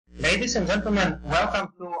Ladies and gentlemen,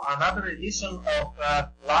 welcome to another edition of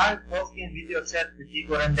live postgame video chat with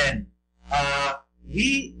Igor and Dan.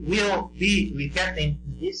 We will be recapping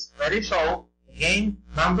this very show game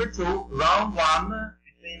number 2, round 1,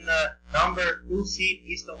 between number 2 seed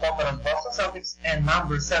Eastern Conference Boston Celtics and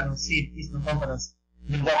number 7 seed Eastern Conference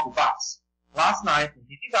Milwaukee Bucks. Last night in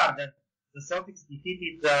TD Garden, the Celtics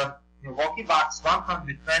defeated the Milwaukee Bucks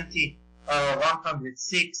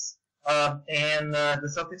 120-106. And the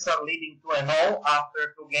Celtics are leading 2-0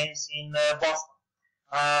 after 2 games in Boston.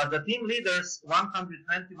 The team leaders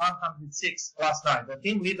 120-106 last night. The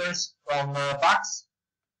team leaders from Bucks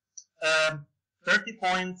 30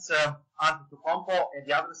 points, Antetokounmpo, and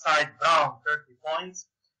the other side Brown 30 points.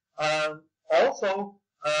 Also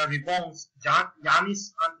rebounds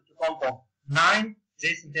Giannis Antetokounmpo 9,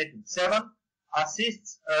 Jason Tatum 7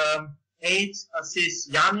 assists, 8 assists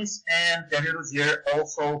Giannis, and Terry Rozier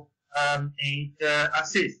also 8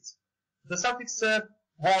 assists. The Celtics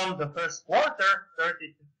won the first quarter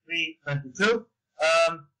 33-22.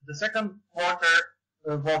 The second quarter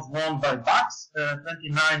was won by Bucks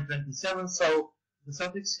 29-27. So the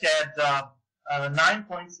Celtics had 9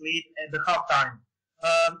 points lead at the halftime.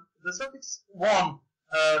 The Celtics won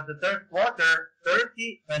the third quarter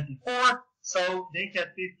 30-24. So they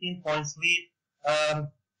had 15 points lead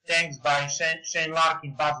thanks by Shane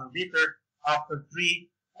Larkin buzzer beater after 3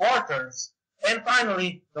 quarters. And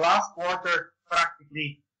finally, the last quarter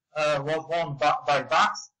practically was won by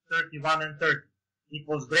Bucks 31-30. It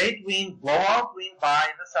was great win, blowout win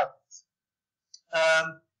by the Celtics.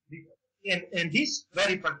 In this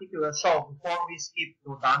very particular show, before we skip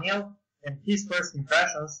to Daniel and his first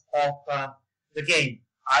impressions of the game,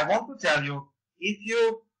 I want to tell you, if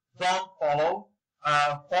you don't follow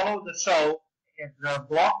the show at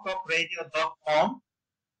blogtalkradio.com,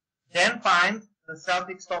 then find the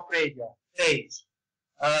Celtics Talk Radio page.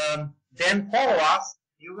 Then follow us.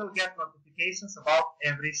 You will get notifications about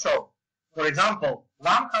every show. For example,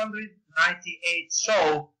 198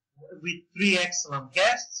 show with 3 excellent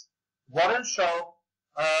guests. Warren Show,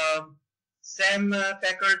 Sam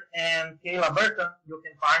Packard and Kayla Burton. You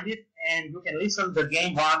can find it and you can listen to the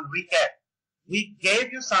game 1 recap. We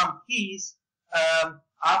gave you some keys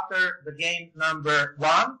after the game number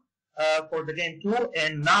 1. For the game 2,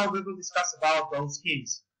 and now we will discuss about those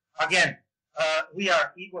keys. Again, we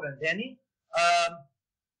are Igor and Danny.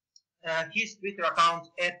 His Twitter account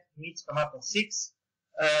at MitchTomato6,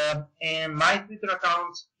 and my Twitter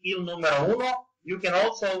account Il Numero Uno. You can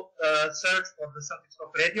also search for the Celtics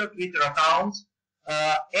Talk Radio Twitter account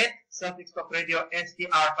at Celtics Talk Radio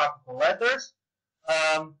STR capital letters.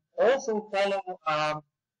 Also follow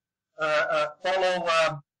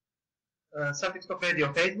Celtics Talk Radio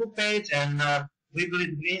Facebook page, and we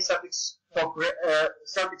believe Green Celtics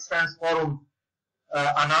Fans Forum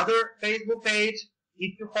another Facebook page.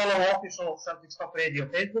 If you follow official Celtics Talk Radio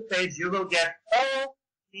Facebook page, you will get all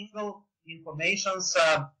single informations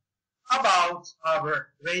about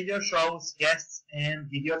our radio shows, guests, and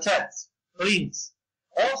video chats, links.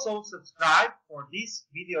 Also subscribe for this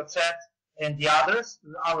video chat and the others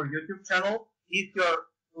to our YouTube channel. If you're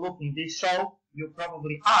looking this show, you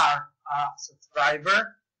probably are a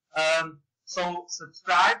subscriber. So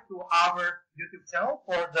subscribe to our YouTube channel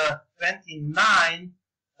for the 29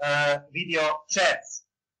 video chats.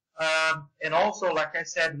 And also, like I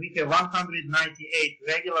said, we have 198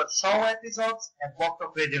 regular show episodes at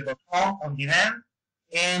blogtalkradio.com on demand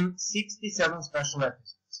and 67 special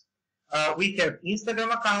episodes. We have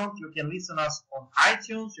Instagram account. You can listen us on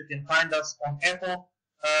iTunes. You can find us on Apple.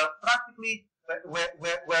 Practically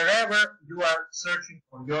wherever you are searching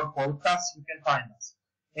for your podcast, you can find us.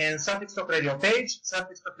 And Celtics Talk Radio page,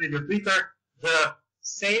 Celtics Talk Radio Twitter, the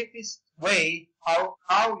safest way how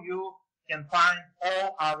you can find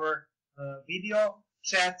all our video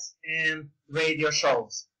chats and radio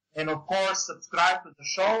shows. And of course, subscribe to the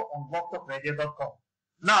show on blogtalkradio.com.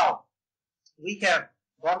 Now, we have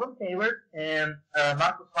Gordon Hayward and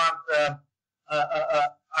Marcus Smart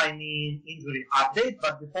injury update.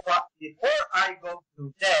 But before I go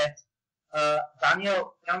to that,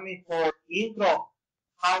 Daniel, tell me for intro,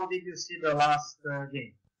 how did you see the last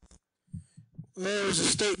game? Well, it was a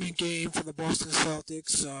statement game for the Boston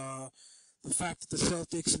Celtics. The fact that the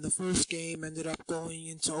Celtics in the first game ended up going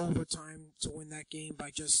into overtime to win that game by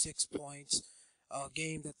just 6 points. A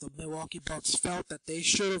game that the Milwaukee Bucks felt that they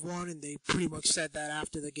should have won, and they pretty much said that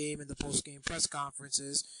after the game in the post-game press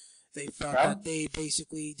conferences. They felt that they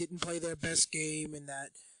basically didn't play their best game, and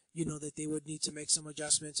that, that they would need to make some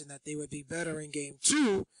adjustments and that they would be better in game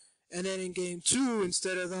 2. And then in game 2,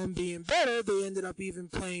 instead of them being better, they ended up even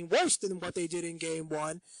playing worse than what they did in game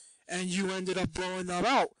 1, and you ended up blowing them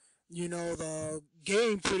out. the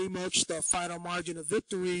game pretty much, the final margin of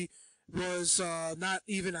victory was not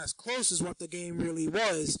even as close as what the game really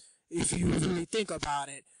was, if you really think about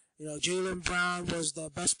it. Jaylen Brown was the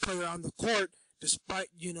best player on the court, despite,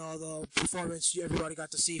 the performance everybody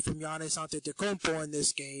got to see from Giannis Antetokounmpo in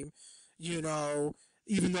this game.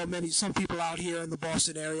 Even though some people out here in the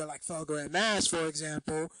Boston area, like Felger and Mass, for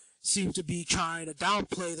example, seem to be trying to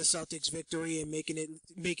downplay the Celtics' victory and making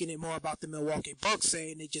it more about the Milwaukee Bucks,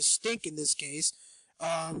 saying they just stink in this case.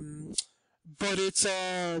 But it's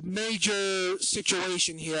a major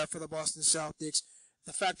situation here for the Boston Celtics.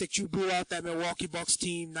 The fact that you blew out that Milwaukee Bucks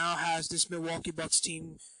team now has this Milwaukee Bucks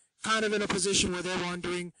team kind of in a position where they're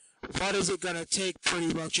wondering, what is it going to take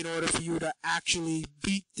pretty much in order for you to actually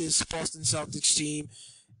beat this Boston Celtics team?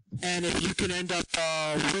 And if you can end up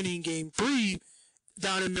winning Game 3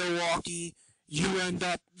 down in Milwaukee, you end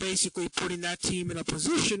up basically putting that team in a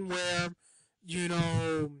position where,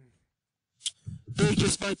 they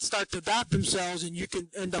just might start to doubt themselves and you can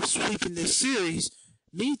end up sweeping this series.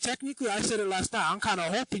 Me, technically, I said it last night, I'm kind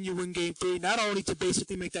of hoping you win Game 3, not only to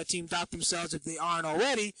basically make that team doubt themselves if they aren't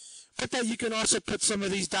already, but that you can also put some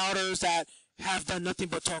of these doubters that have done nothing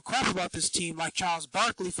but talk crap about this team, like Charles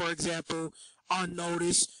Barkley, for example, on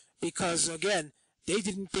notice, because, again, they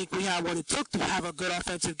didn't think we had what it took to have a good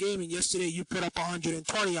offensive game, and yesterday you put up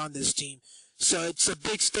 120 on this team. So it's a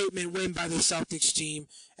big statement win by the Celtics team,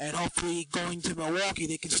 and hopefully going to Milwaukee,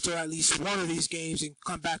 they can steal at least one of these games and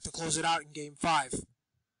come back to close it out in Game 5.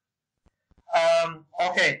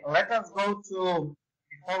 Okay, let us go to,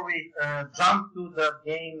 before we jump to the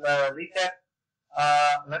game recap,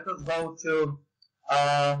 let us go to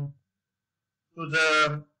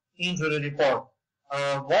the injury report.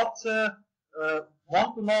 Want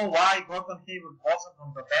to know why Gordon Hayward wasn't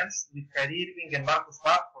on the bench with Kyrie Irving and Marcus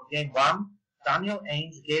Smart for Game 1? Daniel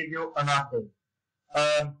Ainge gave you an update.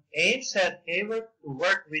 Ainge said Hayward to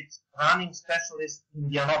work with running specialist in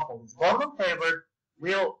Indianapolis. Gordon Hayward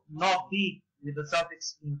will not be with the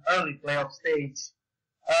Celtics in early playoff stage.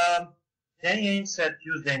 Danny Ainge said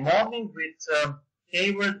Tuesday morning with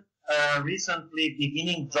Hayward recently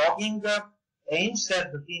beginning jogging. Ainge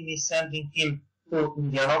said the team is sending him to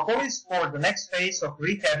Indianapolis for the next phase of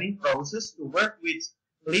rehabbing process to work with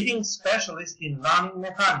leading specialists in running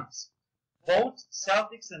mechanics. Both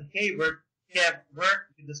Celtics and Hayward have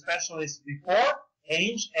worked with the specialists before.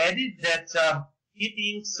 Ainge added that he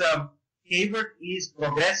thinks Hayward is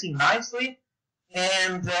progressing nicely,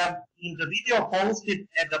 and in the video posted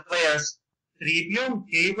at the Players Tribune,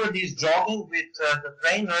 Hayward is jogging with the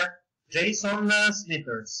trainer Jason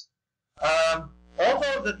Smithers.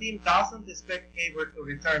 Although the team doesn't expect Hayward to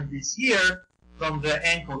return this year from the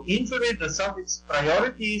ankle injury, the Celtics'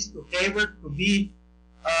 priority is to Hayward to be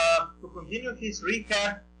to continue his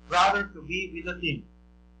rehab rather to be with the team.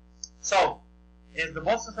 So, as the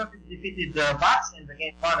Boston Celtics defeated the Bucks in the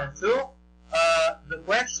game 1 and 2, the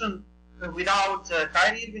question without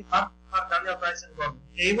Kyrie Irving, Daniel Price, and Gordon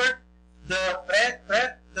Hayward,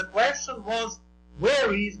 the question was,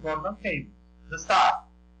 where is Gordon Hayward, the star?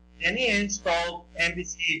 Danny Ainge told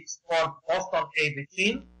NBC Sport Boston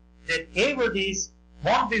ABC that Hayward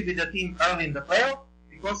won't be with the team early in the playoff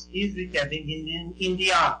because he's rehabbing in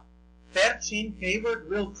Indiana. Perchin Hayward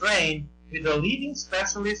will train with a leading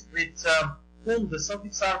specialist with whom the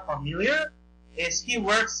Celtics are familiar, as he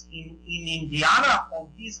works in Indiana on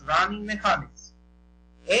his running mechanics.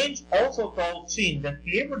 Ainge also told Chin that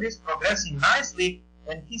Hayward is progressing nicely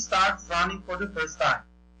when he starts running for the first time.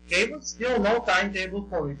 Hayward still no timetable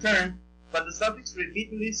for return, but the Celtics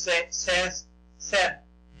repeatedly said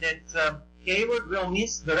that Hayward will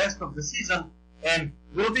miss the rest of the season and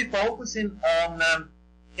will be focusing on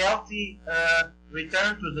healthy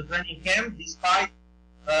return to the training camp, despite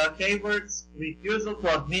Hayward's refusal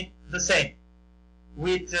to admit the same.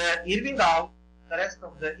 With Irving out the rest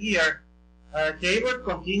of the year, Hayward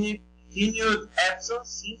continued absence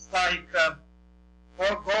seems like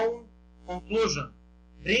foregone conclusion.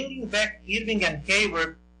 Bringing back Irving and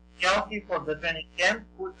Hayward healthy for the training camp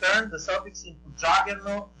would turn the Celtics into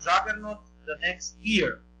juggernaut the next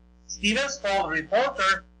year. Stevens told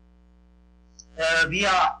reporter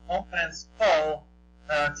via conference call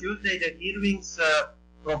Tuesday that Irving's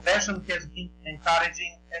progression has been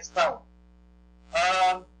encouraging as well.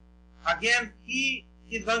 Again, he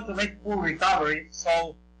is going to make full recovery,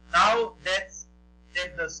 so now that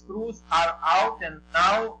the screws are out and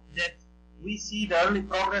now that we see the early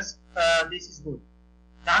progress, this is good.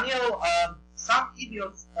 Daniel, some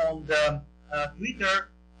idiots on the Twitter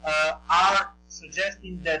are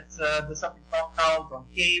suggesting that the Celtics don't count on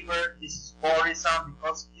Hayward. This is worrisome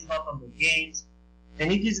because he's not on the games.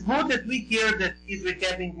 And it is good that we hear that his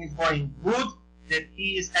recapping is going good, that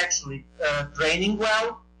he is actually training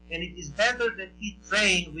well, and it is better that he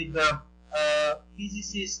train with the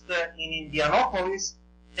physicist in Indianapolis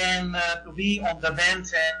than to be on the bench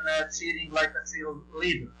and cheering like a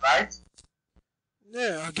cheerleader, right?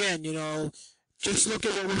 Yeah, again, just look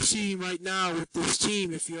at what we're seeing right now with this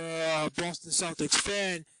team. If you're a Boston Celtics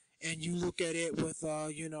fan and you look at it with,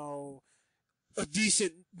 a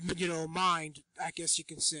decent, mind, I guess you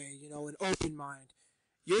can say, an open mind,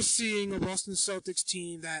 you're seeing a Boston Celtics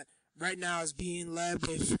team that right now is being led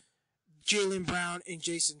with Jaylen Brown and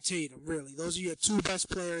Jason Tatum, really. Those are your two best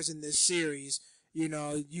players in this series.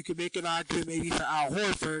 You could make an argument maybe for Al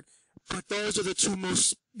Horford, but those are the two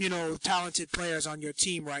most, talented players on your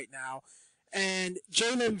team right now. And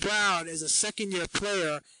Jaylen Brown is a second-year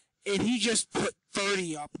player, and he just put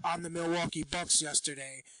 30 up on the Milwaukee Bucks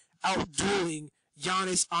yesterday, outdueling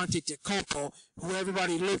Giannis Antetokounmpo, who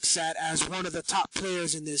everybody looks at as one of the top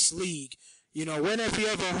players in this league. When have you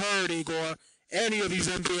ever heard, Igor, any of these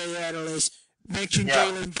NBA analysts mention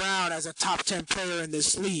Jaylen Brown as a top 10 player in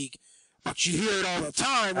this league? But you hear it all the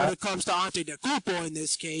time when it comes to Antetokounmpo in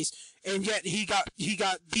this case, and yet he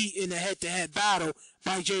got beat in a head-to-head battle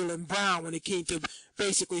by Jaylen Brown when it came to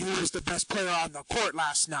basically who was the best player on the court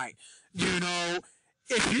last night.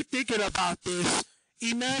 If you're thinking about this,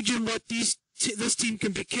 imagine what this team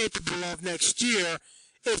can be capable of next year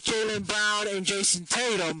if Jaylen Brown and Jason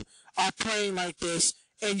Tatum are playing like this,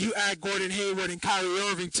 and you add Gordon Hayward and Kyrie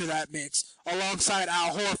Irving to that mix, alongside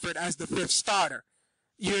Al Horford as the fifth starter.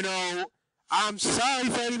 I'm sorry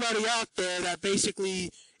for anybody out there that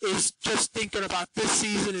basically is just thinking about this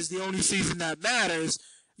season is the only season that matters.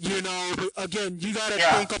 But again, you got to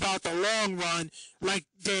think about the long run, like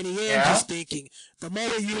Danny Ainge is thinking. The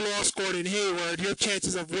moment you lost Gordon Hayward, your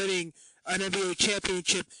chances of winning an NBA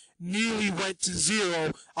championship nearly went to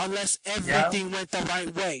zero unless everything went the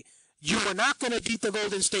right way. You were not going to beat the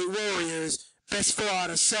Golden State Warriors, best 4 out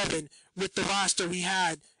of 7, with the roster we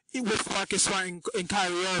had with Marcus Smart and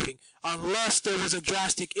Kyrie Irving, unless there was a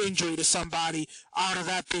drastic injury to somebody out of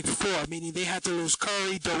that big four, meaning they had to lose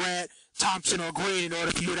Curry, Durant, Thompson, or Green in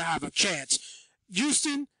order for you to have a chance.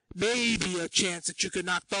 Houston, maybe a chance that you could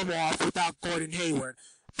knock them off without Gordon Hayward,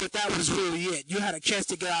 but that was really it. You had a chance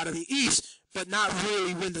to get out of the East, but not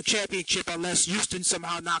really win the championship unless Houston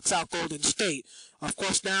somehow knocks out Golden State. Of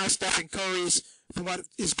course, now Stephen Curry is, from what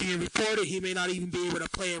is being reported, he may not even be able to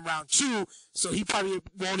play in round 2, so he probably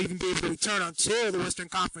won't even be able to return until the Western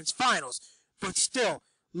Conference Finals. But still,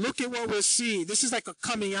 look at what we're seeing. This is like a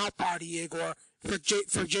coming out party, Igor, for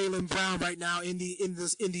Jaylen Brown right now in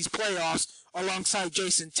these playoffs alongside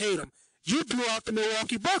Jason Tatum. You blew out the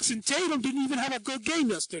Milwaukee Bucks, and Tatum didn't even have a good game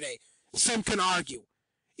yesterday. Some can argue.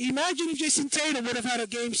 Imagine if Jason Tatum would have had a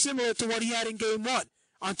game similar to what he had in Game 1,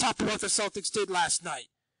 on top of what the Celtics did last night.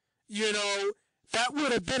 That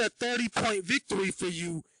would have been a 30-point victory for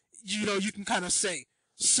you, you can kind of say.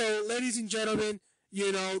 So, ladies and gentlemen,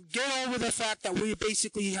 get over the fact that we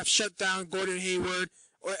basically have shut down Gordon Hayward,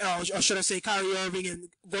 or should I say Kyrie Irving, and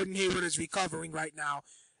Gordon Hayward is recovering right now.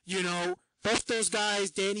 Both those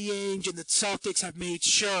guys, Danny Ainge and the Celtics, have made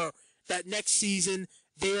sure that next season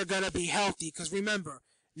they are going to be healthy. Because remember,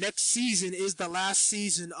 next season is the last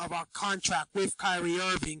season of our contract with Kyrie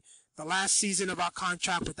Irving, the last season of our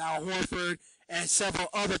contract with Al Horford, and several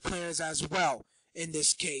other players as well in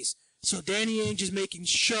this case. So Danny Ainge is making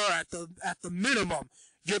sure at the minimum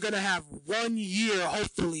you're going to have 1 year,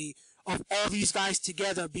 hopefully, of all these guys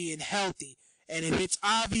together being healthy. And if it's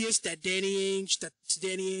obvious that Danny Ainge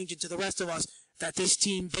and to the rest of us that this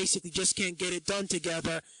team basically just can't get it done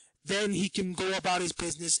together, then he can go about his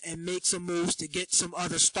business and make some moves to get some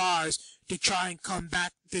other stars to try and come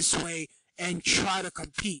back this way and try to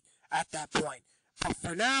compete at that point. But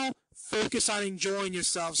for now, focus on enjoying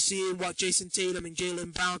yourself, seeing what Jason Tatum and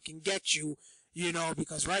Jaylen Brown can get you,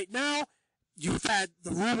 because right now, you've had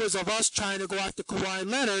the rumors of us trying to go after Kawhi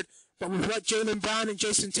Leonard, but with what Jaylen Brown and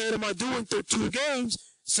Jason Tatum are doing through 2 games,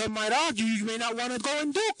 some might argue you may not want to go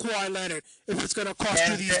and do Kawhi Leonard if it's going to cost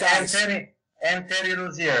you these guys. And Terry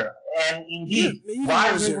Rozier. And indeed,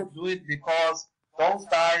 why we would do it? Because those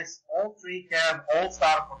guys, all 3 have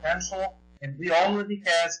all-star potential, and we already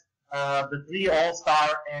have the 3 all-star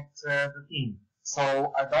at the team.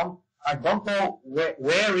 So I don't know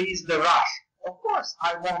where is the rush. Of course,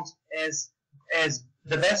 I want as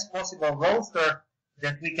the best possible roster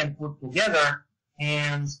that we can put together.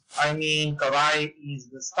 And I mean, Kawhi is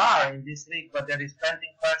the star in this league, but there is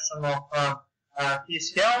pending question of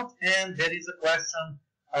his health, and there is a question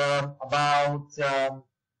about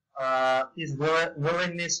his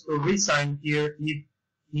willingness to resign here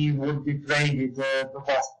he would be traded to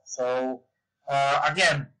Boston. So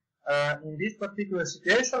again, in this particular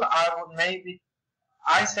situation, I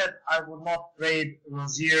said I would not trade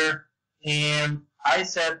Rozier, and I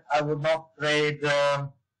said I would not trade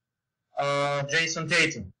Jason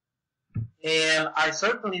Tatum. And I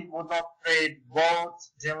certainly would not trade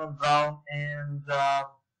both Jaylen Brown and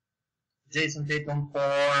Jason Tatum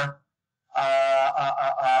for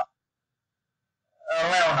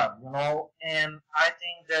Leonard, and I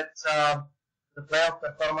think that the playoff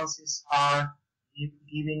performances are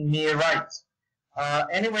giving me right.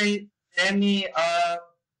 Anyway, Danny,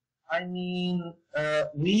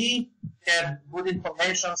 we had good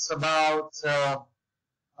information about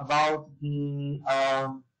the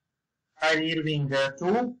Kyrie Irving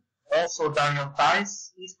too. Also, Daniel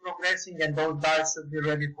Tice is progressing, and those guys should be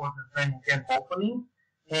ready for the training camp opening.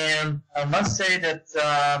 And I must say that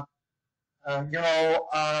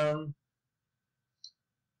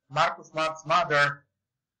Marcus Smart's mother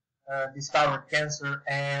discovered cancer,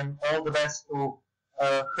 and all the best to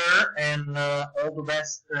her, and all the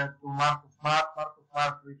best to Marcus Smart. Marcus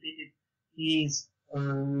Smart repeated he's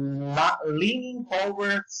leaning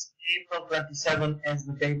towards April 27 as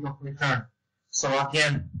the date of return. So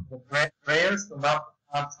again, the prayers to Marcus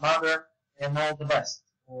Smart's mother, and all the best.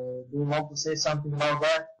 Do you want to say something about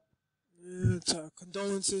that?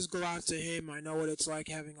 Condolences go out to him. I know what it's like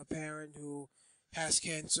having a parent who has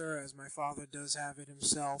cancer, as my father does have it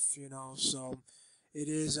himself, so it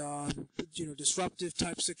is disruptive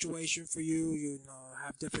type situation for you. You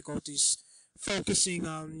have difficulties focusing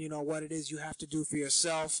on what it is you have to do for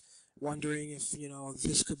yourself, wondering if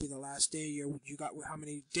this could be the last day you got, how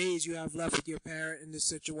many days you have left with your parent in this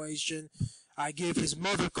situation. I give his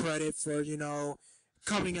mother credit for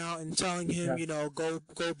coming out and telling him, go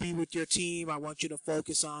be with your team. I want you to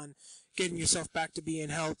focus on getting yourself back to being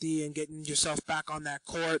healthy and getting yourself back on that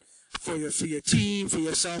court for your team, for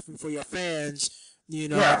yourself, and for your fans.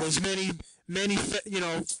 There's many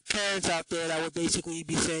parents out there that would basically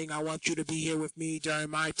be saying, I want you to be here with me during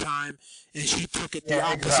my time, and she took it the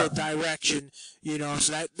opposite direction. So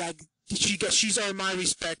that she's earned my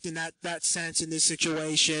respect in that sense in this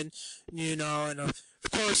situation. And of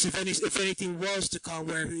course, if anything was to come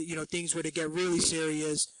where things were to get really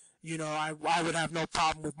serious, I would have no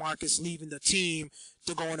problem with Marcus leaving the team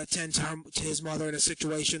to go and attend to his mother in a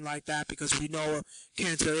situation like that, because we know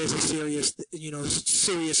cancer is a serious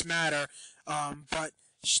matter. But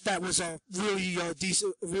that was a really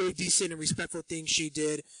decent and respectful thing she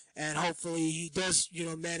did, and hopefully he does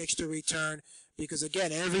manage to return, because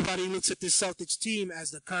again, everybody looks at this Celtics team as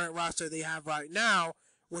the current roster they have right now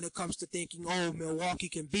when it comes to thinking, Milwaukee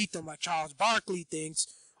can beat them like Charles Barkley thinks,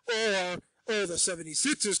 or the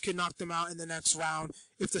 76ers can knock them out in the next round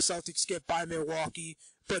if the Celtics get by Milwaukee.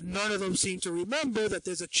 But none of them seem to remember that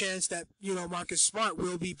there's a chance that, Marcus Smart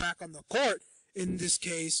will be back on the court in this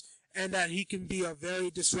case, and that he can be a very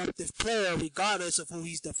disruptive player regardless of who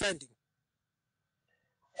he's defending.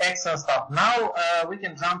 Excellent stuff. Now we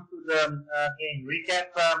can jump to the game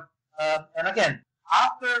recap. And again,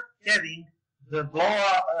 after having the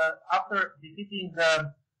blowout, after defeating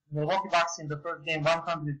the Milwaukee Bucks in the first game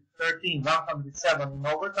 113-107 in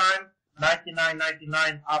overtime,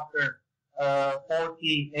 99-99 after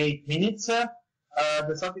 48 minutes, the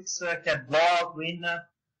Celtics had blowout win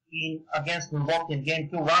against Milwaukee in game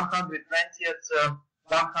 2,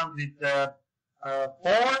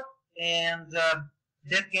 120-104, and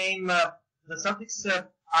that game, the Celtics,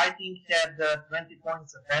 I think, had 20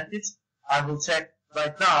 points advantage. I will check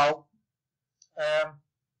right now.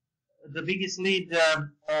 The biggest lead of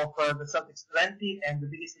the Celtics 20, and the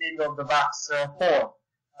biggest lead of the Bucks 4.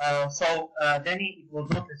 So Danny, it was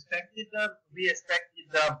not expected. We expected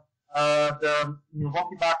the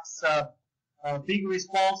Milwaukee Bucks big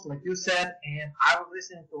response, like you said, and I was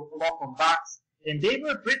listening to a lot of Bucks, and they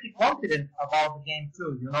were pretty confident about the game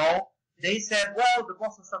too. They said, well, the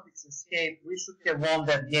Boston Celtics escaped. We should have won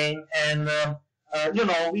that game, and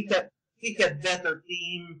we had better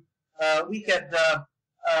team. We had the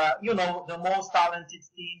most talented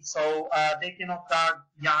team, so they cannot guard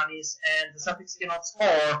Giannis, and the Celtics cannot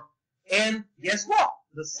score. And guess what?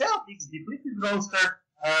 The Celtics depleted roster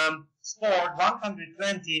scored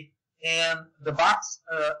 120, and the Bucks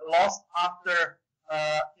lost after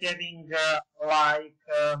having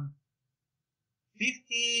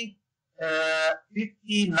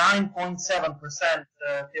 59.7%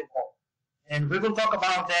 field goal. And we will talk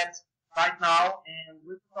about that right now, and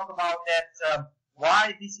we will talk about that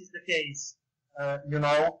why this is the case, and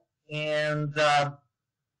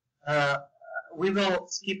we will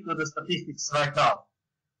skip to the statistics right now.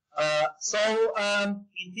 So in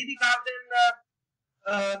TD Garden,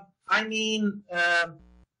 I mean,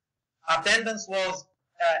 attendance was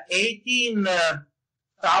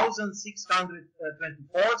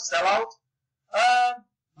 18,624 sellout.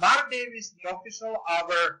 Mark Davis, the official,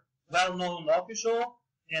 our well-known official,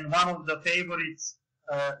 and one of the favorites,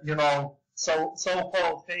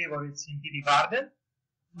 so-called favorites in TD Garden,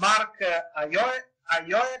 Mark Ayoet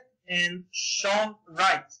and Sean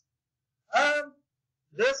Wright.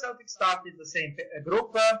 The Celtics started the same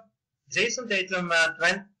group. Jason Tatum,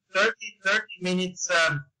 30 minutes,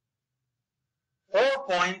 4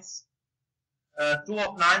 points, 2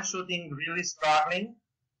 of 9 shooting, really struggling,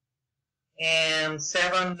 and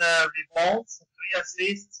 7 rebounds, 3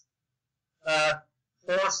 assists,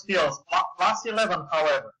 4 steals, plus 11,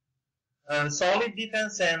 however. Solid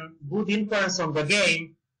defense and good influence on the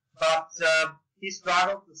game, but he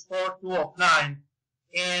struggled to score 2 of 9.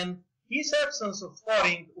 And his absence of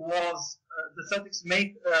scoring was the Celtics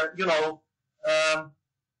make,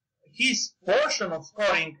 his portion of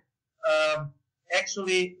scoring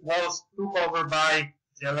actually was took over by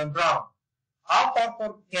Jaylen Brown. Al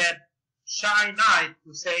Horford had shy night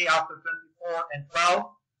to say after 24 and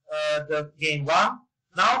 12, the game 1.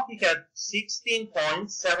 Now he had 16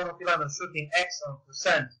 points, 7 of 11 shooting, excellent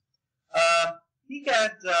percent. He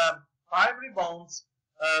had 5 rebounds,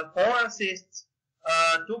 4 assists,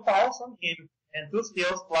 2 fouls on him, and 2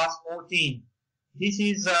 steals plus 14. This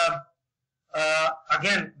is,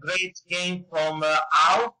 again, great game from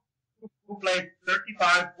Al, who played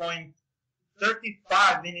 35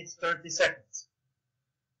 minutes, 30 seconds.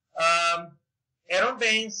 Aaron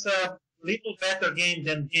Baines, little better game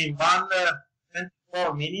than game 1,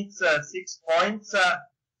 24 minutes, 6 points,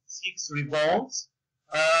 6 rebounds,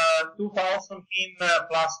 2 fouls on him,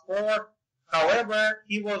 plus 4. However,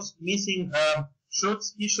 he was missing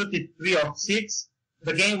shoots. He shot it 3 of 6.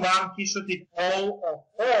 The game 1, he shot it 0 of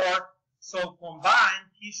 4. So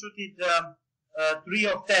combined, he shot it 3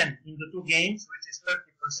 of 10 in the 2 games, which is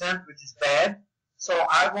 30%, which is bad. So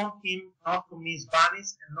I want him not to miss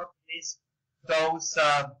bunnies and not to miss those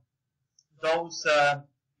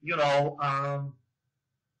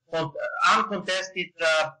uncontested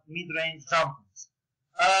mid-range jumpers.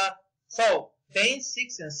 So Baines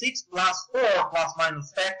 6 and 6 plus 4 plus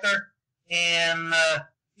minus factor and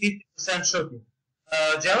 50% shooting.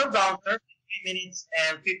 Jaylen Brown 33 minutes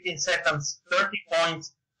and 15 seconds, 30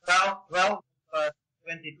 points, 12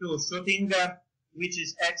 22 shooting, which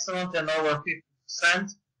is excellent and over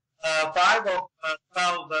 50%. 5 of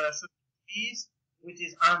 12 shooting threes, which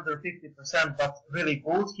is under 50%, but really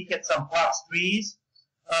good. He had some plus threes.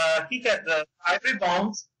 He had 5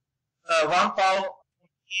 rebounds, 1 foul,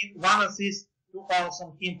 1 assist, 2 fouls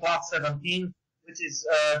on him, plus 17, which is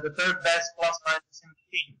the 3rd best plus minus in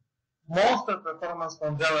the team. Most of the performance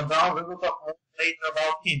from Jaylen Brown, we will talk more later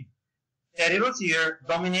about him. Terry Rozier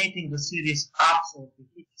dominating the series absolutely.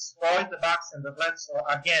 He destroyed the Bucks and the Bledsoe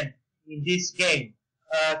again in this game.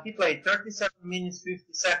 He played 37 minutes,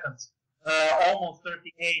 50 seconds, almost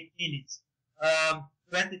 38 minutes,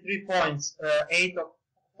 23 points, 8 of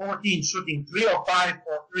 14 shooting, 3 of 5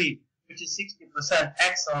 for 3, which is 60%,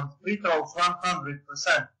 excellent. Free throws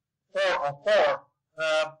 100%, 4 of 4.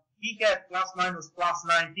 He had plus minus plus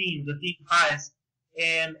 19, the team highest,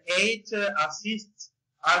 and 8 assists.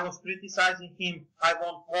 I was criticizing him. I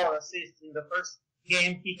want 4 assists. In the first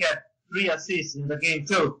game, he had 3 assists. In the game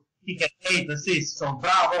 2, he had 8 assists. So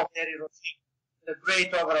bravo, Terry Rozier. A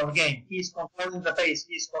great overall game. He's controlling the pace.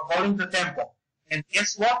 He's controlling the tempo. And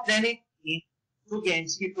guess what, Danny? In 2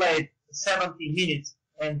 games, he played 70 minutes,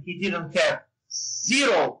 and he didn't have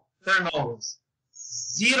 0 turnovers.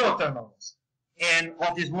 0 turnovers. And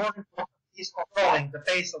what is more important, he's controlling the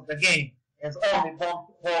pace of the game. As only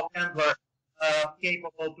Paul Handler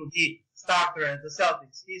capable to be starter at the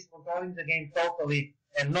Celtics. He's controlling the game totally,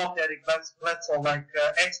 and not Eric Bledsoe like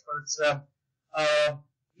experts,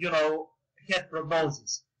 had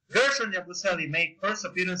prognosis. Gershon Yabusele made first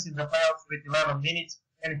appearance in the playoffs with 11 minutes,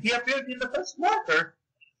 and he appeared in the first quarter.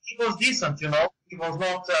 He was decent, He was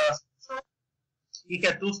not. He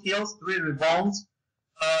had 2 steals, 3 rebounds,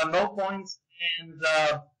 no points, and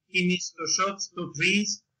he missed 2 shots, 2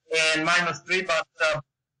 threes, and minus 3. But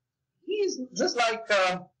he's just like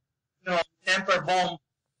temper bomb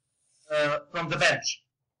from the bench.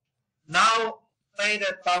 Now played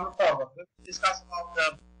at power forward. We'll discuss about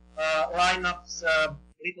the lineups a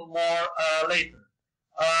little more later.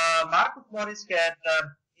 Marcus Morris had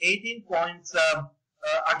 18 points.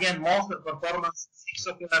 Again, most of the performance, 6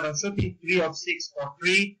 of 11 shooting, 3 of 6 for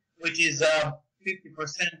 3, which is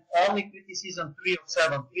 50%. Only criticism, 3 of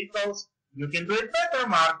 7 free throws. You can do it better,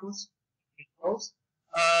 Marcus. Free throws.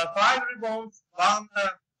 5 rebounds, 1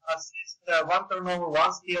 assists, 1 turnover,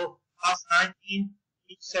 1 steal, plus 19,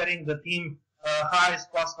 each setting the team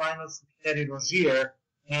highest plus minus with Terry Rozier.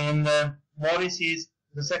 And Morris is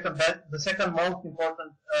the second most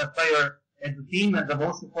important player at the team and the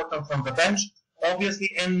most important from the bench,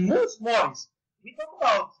 obviously. And Moose Morris, we talked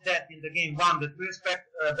about that in the game 1, that we expect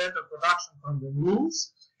better production from the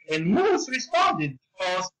Moose. And Moose responded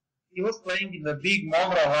because he was playing in the big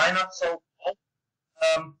Monroe lineup. So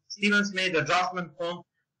Stevens made adjustment on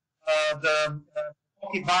the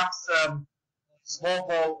Milwaukee Bucks small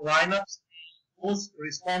ball lineups. Moose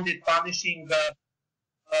responded, punishing the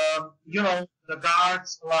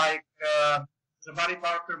guards like Jabari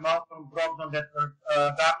Parker, Malcolm Brogdon that were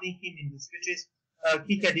guarding him in the switches.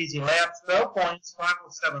 He had easy layups, 12 points, 5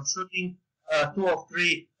 of 7 shooting, 2 of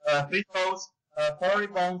 3 free throws, 4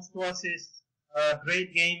 rebounds, 2 assists.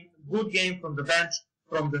 Great game, good game from the bench,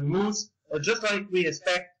 from the Moose, just like we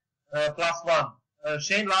expect, +1.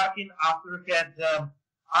 Shane Larkin, after he had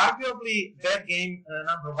arguably bad game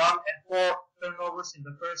number 1 and 4 turnovers in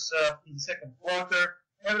the second quarter.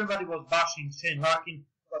 Everybody was bashing Shane Larkin,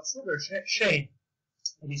 but Shane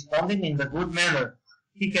responding in the good manner.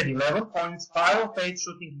 He had 11 points, 5 of 8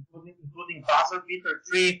 shooting, including buzzer beater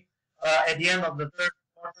 3 at the end of the third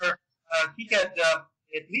quarter. He had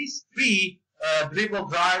at least 3 dribble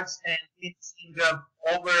drives and finishing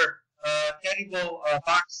over terrible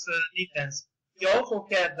Bucks defense. He also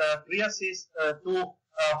had 3 assists, 2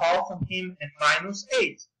 fouls on him, and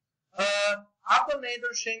 -8. After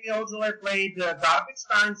Nader, Shemi Ojale played garbage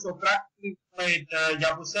time, so practically played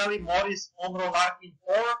Yabusele, Morris, Monroe, Larkin,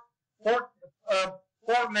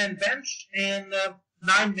 4-man bench and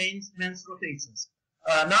 9 men's rotations.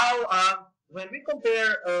 Now, when we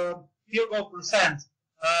compare field goal percent,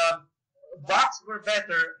 Bucks were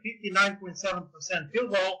better, 59.7%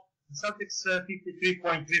 field goal, Celtics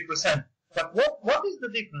 53.3%. But what is the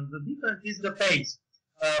difference? The difference is the pace.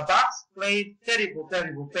 Bucks played terrible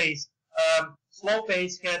pace. Slow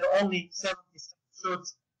pace, had only 77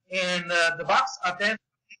 shoots, and the Bucks attempted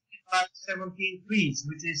 17 threes,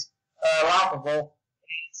 which is laughable,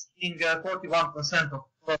 shooting 41% of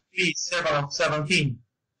threes, 7 of 17.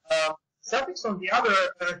 Celtics, on the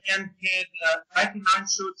other hand, had 99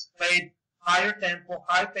 shoots, played higher tempo,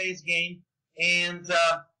 high pace game, and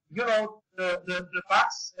the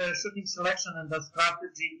Bucks shooting selection and the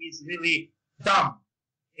strategy is really dumb.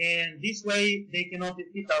 And this way they cannot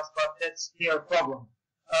defeat us, but that's their problem.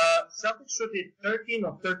 Celtics shot it 13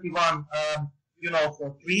 of 31,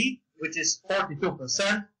 for 3, which is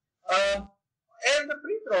 42%. And the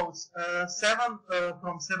free throws, 7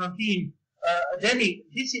 from 17. Denny,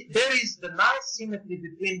 there is the nice symmetry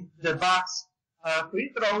between the Bucks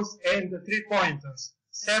free throws and the 3-pointers.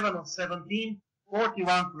 7 of 17,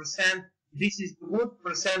 41%. This is good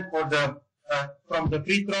percent for from the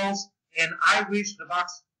free throws, and I wish the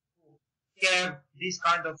Bucks would have this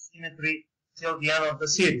kind of symmetry till the end of the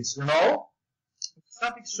series.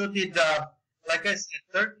 Celtics shot it, like I said,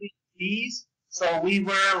 30 threes, so we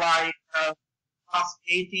were like plus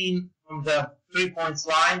 18 from the 3-point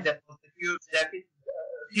line. That was a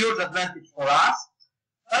huge advantage for us.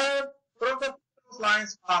 From the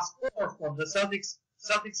lines, plus 4 for the Celtics.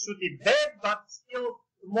 Celtics shoot it bad, but still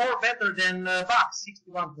more better than Bucks,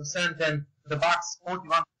 61%, and the Bucks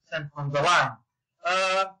 41% from the line.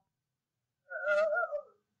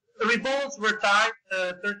 Rebounds were tied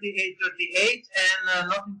 38-38, and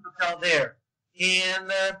nothing to tell there.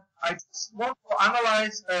 And I just want to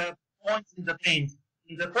analyze points in the paint.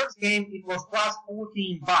 In the first game, it was plus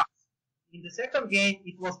 14 Bucks. In the second game,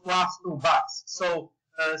 it was plus 2 Bucks. So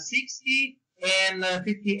 60 and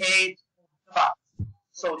 58 Bucks.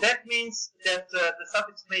 So that means that the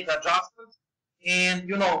Celtics made adjustments and,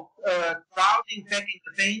 crowding, packing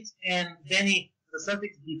the paint, and then the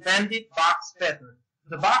Celtics defended Bucks better.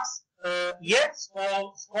 The Bucks,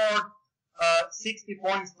 scored 60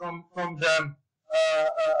 points from the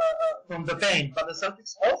paint, but the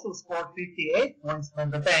Celtics also scored 58 points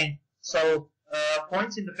from the paint. So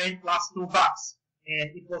points in the paint plus 2 Bucks,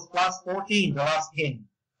 and it was plus 14 the last game.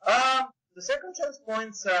 The second chance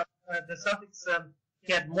points, the Celtics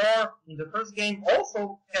had more in the first game,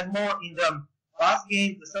 also had more in the last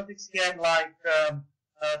game. The Celtics had like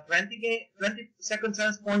 20 second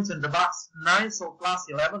chance points, and the Bucks 9, so plus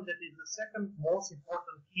 11. That is the second most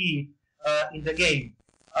important key in the game.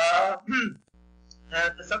 The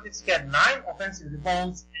Celtics had 9 offensive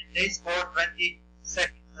rebounds, and they scored 20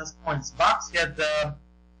 second chance points. Bucks had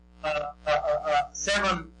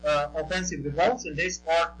 7 offensive rebounds, and they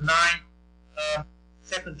scored 9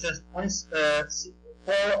 second chance points,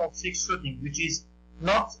 4 of 6 shooting, which is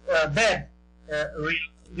not bad.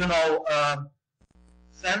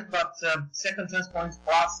 chance, but second chance points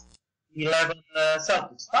plus 11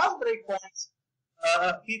 Celtics. Fast break points,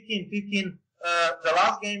 15. The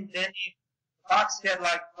last game, Danny Bucks had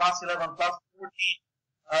like plus 11, plus 14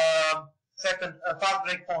 second fast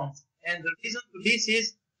break points. And the reason for this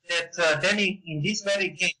is that Danny, in this very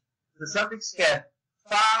game, the Celtics had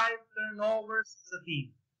 5 turnovers as a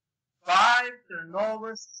team. 5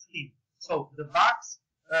 turnovers as a team. So the Bucks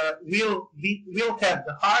will have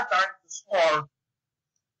the hard time to score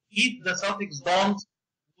if the Celtics don't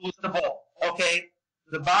lose the ball. Okay,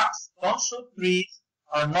 the Bucks don't shoot threes,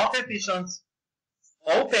 are not efficient,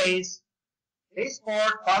 low pace. They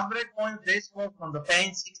scored fast break points. They scored from the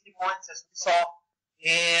paint 60 points as we saw,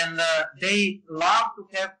 and they love to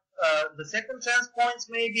have the second chance points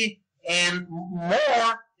maybe, and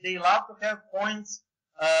more they love to have points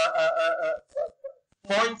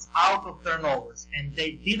points out of turnovers, and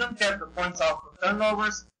they didn't have the points out of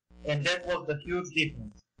turnovers, and that was the huge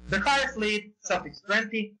difference. The highest lead, Celtics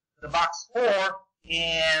 20, the Bucks 4,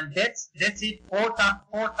 and that's it. Four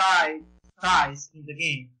ties in the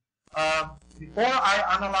game. Before I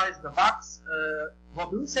analyze the Bucks, what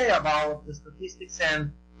do you say about the statistics?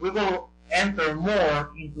 And we will enter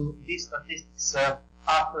more into these statistics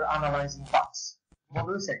after analyzing Bucks. What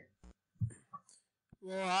do you say?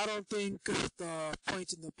 Well, I don't think the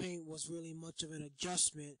points in the paint was really much of an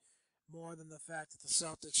adjustment, more than the fact that the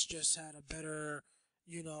Celtics just had a better,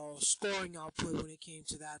 scoring output when it came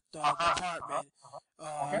to that department.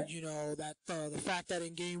 Okay. The fact that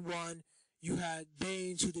in game one you had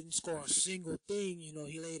Baines, who didn't score a single thing. He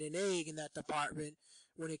laid an egg in that department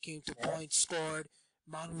when it came to points scored.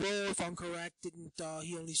 Monroe, if I'm correct, didn't.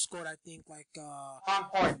 He only scored, I think, like 1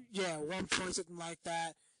 point. Yeah, 1 point, something like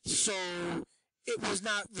that. So it was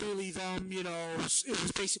not really them. It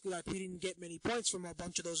was basically like we didn't get many points from a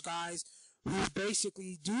bunch of those guys who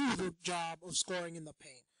basically do the job of scoring in the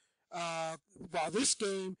paint. While this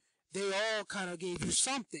game, they all kind of gave you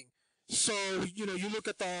something. So, you look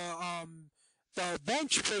at the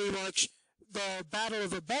bench pretty much. The battle of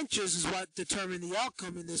the benches is what determined the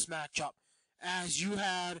outcome in this matchup. As you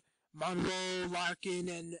had Monroe,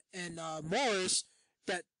 Larkin, and Morris,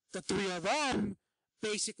 that the three of them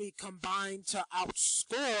basically combined to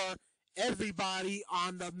outscore everybody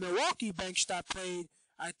on the Milwaukee bench that played.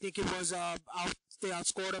 I think it was they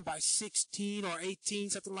outscored them by 16 or 18,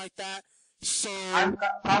 something like that. So I'm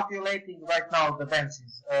calculating right now the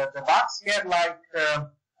benches. The Bucks had like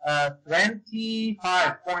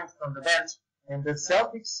 25 points from the bench, and the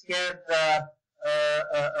Celtics had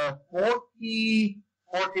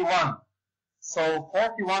 41. So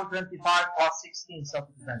 41, 25 plus 16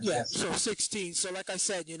 Celtics bench. Yeah, so 16. So like I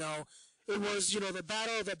said, it was, the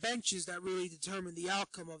battle of the benches that really determined the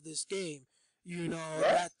outcome of this game.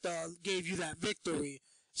 That gave you that victory.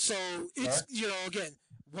 So it's, again,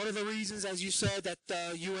 one of the reasons, as you said, that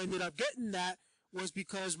you ended up getting that was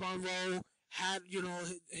because Monroe had,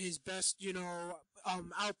 his best,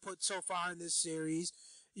 output so far in this series.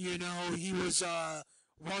 He was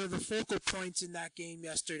one of the focal points in that game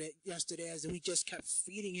yesterday, as we just kept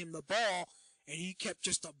feeding him the ball, and he kept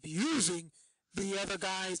just abusing the other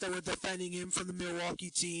guys that were defending him from the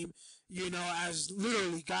Milwaukee team. As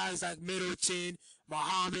literally guys like Middleton,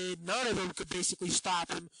 Muhammad, none of them could basically stop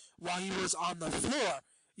him while he was on the floor.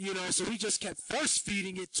 So we just kept force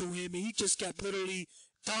feeding it to him, and he just kept literally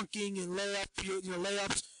dunking and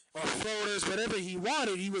layups or floaters, whatever he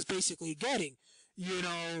wanted, he was basically getting.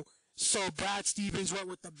 So Brad Stevens went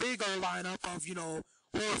with the bigger lineup of,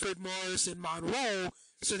 Horford, Morris, and Monroe,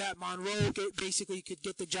 so that Monroe basically could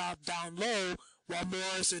get the job down low, while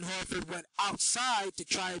Morris and Horford went outside to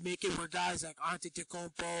try and make it where guys like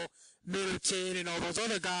Antetokounmpo, Middleton, and all those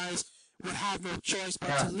other guys would have no choice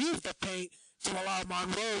but to leave the paint to allow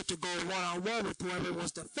Monroe to go one-on-one with whoever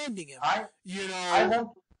was defending him. I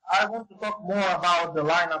want to talk more about the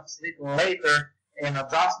lineups a little later and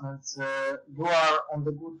adjustments. You are on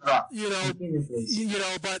the good track.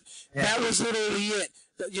 But that was literally it.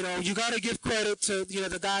 You got to give credit to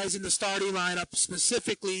the guys in the starting lineup,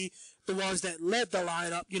 specifically the ones that led the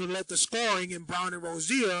lineup. Led the scoring in Brown and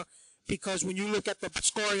Rozier, because when you look at the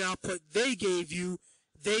scoring output they gave you,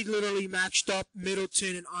 they literally matched up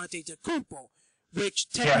Middleton and Antetokounmpo, which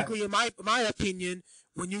technically, in my opinion,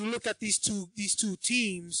 when you look at these two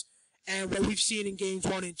teams and what we've seen in games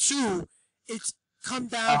 1 and 2, it's come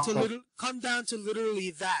down to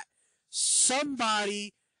literally that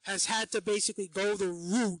somebody has had to basically go the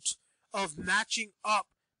route of matching up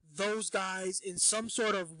those guys in some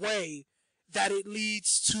sort of way that it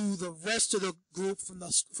leads to the rest of the group from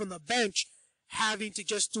the bench having to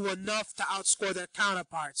just do enough to outscore their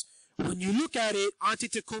counterparts. When you look at it,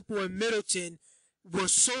 Antetokounmpo and Middleton,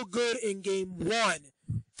 was so good in game one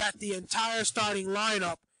that the entire starting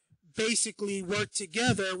lineup basically worked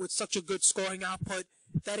together with such a good scoring output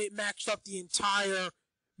that it matched up the entire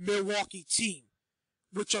Milwaukee team,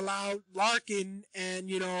 which allowed Larkin and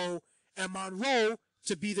Monroe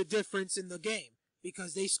to be the difference in the game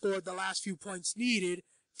because they scored the last few points needed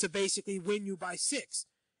to basically win you by 6.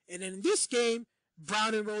 And then in this game,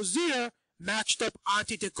 Brown and Rozier matched up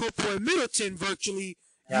Antetokounmpo and Middleton virtually,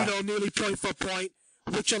 nearly point for point,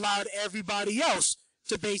 which allowed everybody else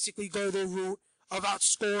to basically go the route of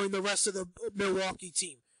outscoring the rest of the Milwaukee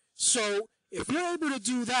team. So if you're able to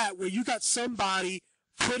do that, where you got somebody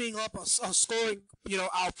putting up a scoring,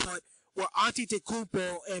 output, where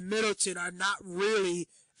Antetokounmpo and Middleton are not really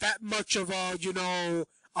that much of a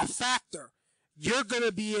factor, you're going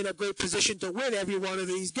to be in a great position to win every one of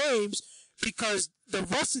these games because the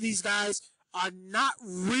rest of these guys are not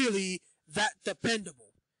really that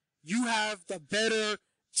dependable. You have the better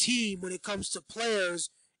team when it comes to players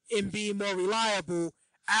in being more reliable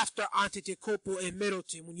after Antetokounmpo and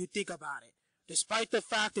Middleton when you think about it. Despite the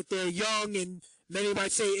fact that they're young and many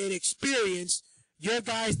might say inexperienced, your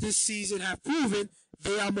guys this season have proven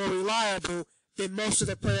they are more reliable than most of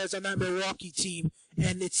the players on that Milwaukee team,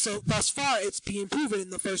 and thus far it's being proven in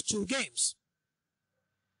the first 2 games.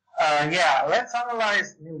 Let's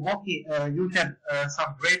analyze Milwaukee. You had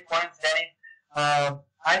some great points, Danny.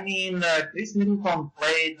 Chris Middleton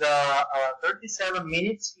played 37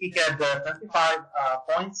 minutes. He had 25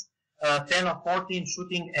 points, 10 of 14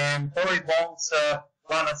 shooting, and 4 rebounds,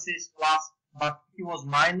 1 assist plus, but he was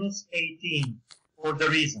minus 18 for the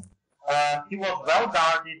reason. He was well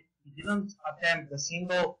guarded. He didn't attempt a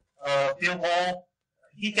single field goal.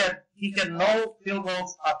 He had no field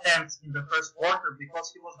goals attempts in the first quarter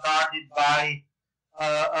because he was guarded by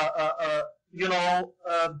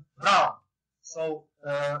Brown. So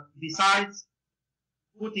besides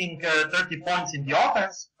putting 30 points in the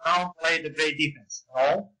offense, Brown played a great defense.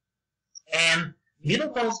 And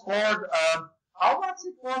Middleton scored how much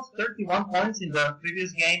it was? 31 points in the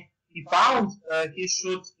previous game. He found his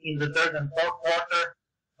shoots in the third and fourth quarter,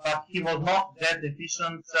 but he was not that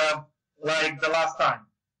efficient like the last time.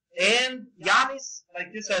 And Giannis,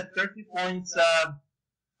 like you said, 30 points,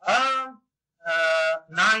 9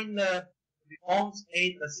 rebounds,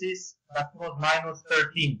 8 assists, but he was minus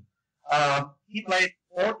 13. He played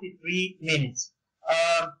 43 minutes.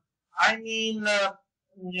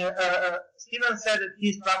 Steven said that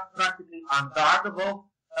he's practically unguardable.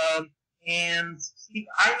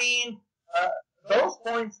 Those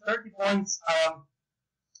points, 30 points,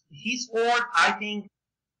 he scored, I think,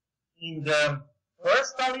 in the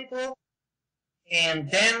first a little, and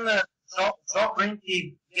then Joe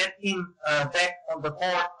Brinky get him back on the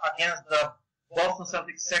court against the Boston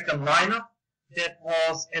Celtics second lineup. That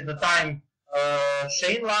was at the time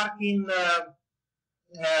Shane Larkin,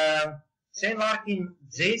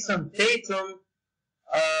 Jason Tatum,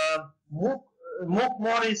 Mook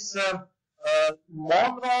Morris,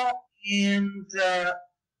 Monroe, and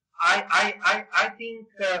I think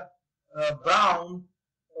Brown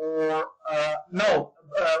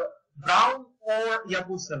Brown or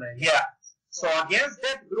Yabusele. Yeah. So against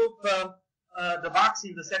that group, the Bucks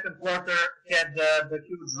in the second quarter had the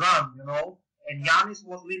huge run, and Giannis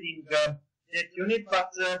was leading that unit,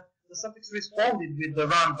 but the Celtics responded with the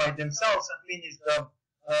run by themselves and finished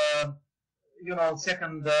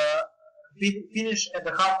second finish at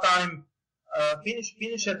the halftime.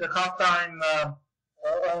 Finish at the halftime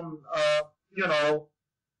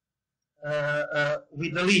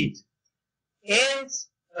with the lead. And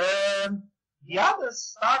the other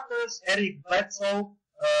starters, Eric Bledsoe,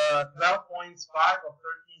 12 points, 5 of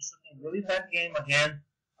 13 shooting, really bad game again.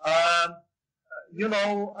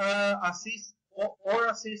 Assists, 4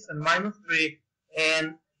 assists and minus 3,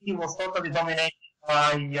 and he was totally dominated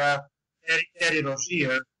by Terry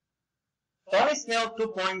Rozier. Tony Snell, 2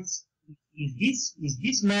 points. Is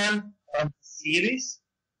this man on the series?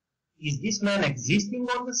 Is this man existing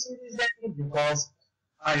on the series? Because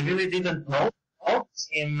I really didn't notice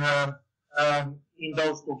him in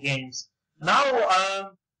those 2 games. Now,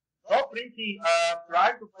 Joe Prunty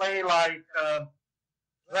tried to play like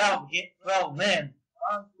 12 men.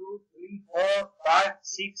 1, 2, 3, 4, 5,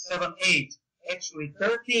 6, 7, 8. Actually,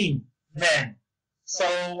 13 men. So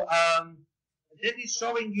that is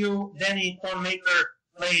showing you Danny Thornmaker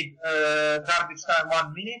played garbage time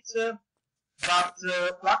 1 minute, but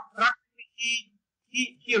practically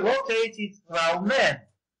he rotated 12 men,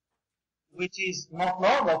 which is not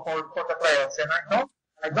normal for the players. And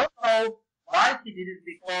I don't know why he did it,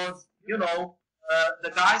 because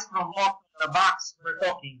the guys from the Bucks were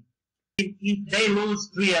talking. If they lose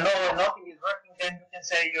 3-0 and nothing is working, can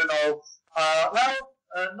say,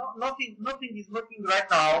 nothing is working right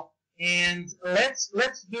now, and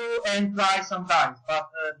let's do and try some guys. But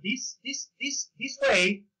this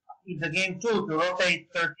way in the game 2 to rotate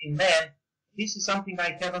 13 men, this is something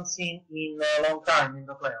I haven't seen in a long time in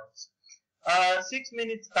the playoffs. 6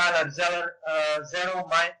 minutes, Tyler Zeller, 0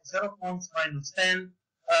 points, minus 10.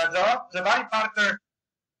 Jabari Parker,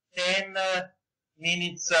 10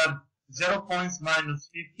 minutes, 0 points, minus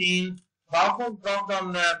 15. Malcolm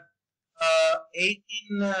Brogdon, 18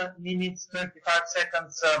 minutes, 25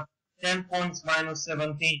 seconds, 10 points, minus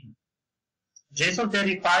 17. Jason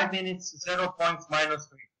Terry, 5 minutes, 0 points, minus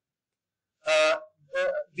 3.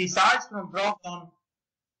 Besides from Brogdon,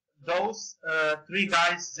 those 3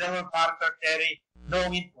 guys, Zeller, Parker, Terry, no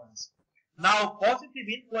influence. Now, positive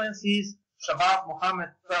influence is Shabazz Muhammad,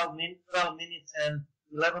 12 minutes and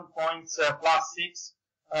 11 points, plus 6.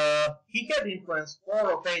 He had influence,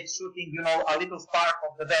 4 of 8 shooting, a little spark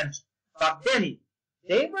of the bench. But Benny,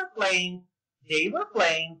 they were playing,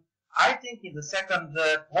 I think in the second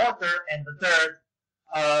quarter and the third,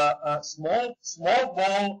 small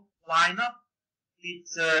ball lineup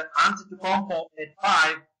with Antetokounmpo at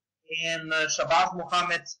 5 and Shabazz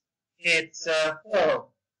Muhammad at 4.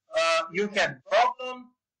 You had Brogdon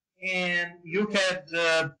and you had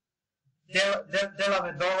Della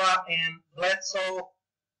Vedova and Bledsoe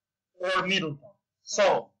or Middleton.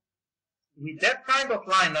 So, with that kind of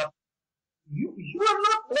lineup, you are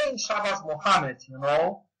not playing Shabazz Muhammad,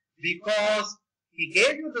 because he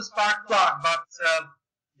gave you the spark plug, but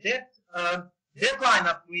that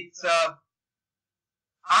lineup with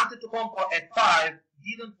Antetokounmpo at 5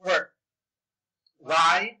 didn't work.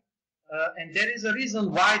 Why? And there is a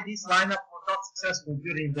reason why this lineup was not successful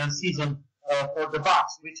during the season for the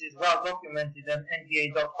Bucks, which is well documented on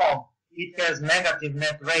NBA.com. It has negative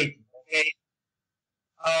net rating. Okay.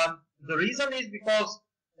 The reason is because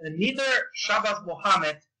neither Shabazz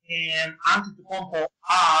Muhammad and Antetokounmpo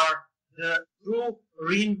are the true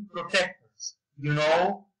rim protectors,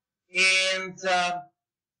 and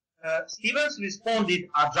Stevens responded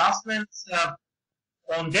adjustments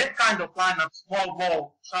on that kind of lineup, small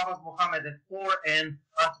ball, Shabazz Muhammad at 4 and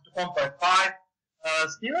Antetokounmpo at 5.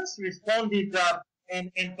 Stevens responded,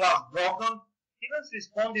 and plus Brogdon, Stevens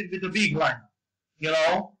responded with a big lineup,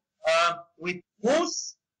 with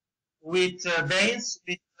Moose, with Baines,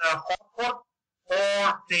 with Horford,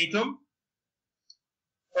 or Tatum,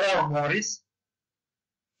 or Morris.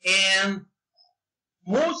 And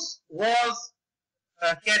Moose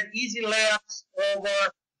had easy layups over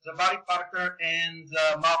Jabari Parker and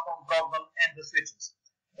Malcolm Brogdon and the switches.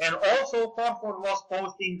 And also Horford was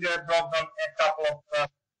posting Brogdon a couple of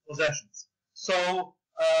possessions. So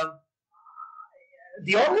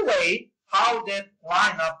the only way how that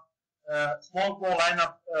lineup, small ball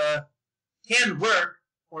lineup, can work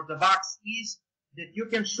for the Bucks is that you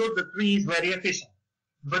can shoot the threes very efficient.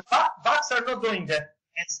 But Bucks are not doing that.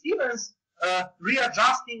 And Stevens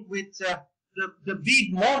readjusting with the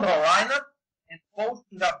big Monroe lineup and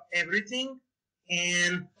posting up everything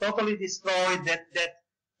and totally destroyed that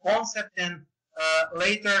concept, and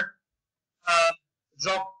later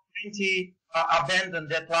Job 20 abandoned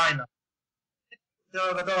that lineup.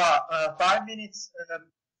 5 minutes,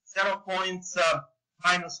 0 points,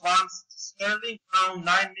 minus 1. Sterling down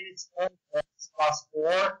 9 minutes, 4 points, plus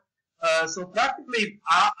 4. So practically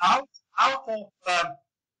out of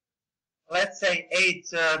let's say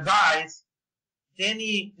 8 guys, then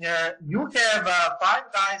you have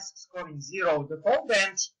 5 guys scoring 0. The whole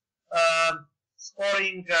bench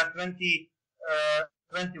scoring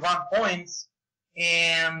 21 points,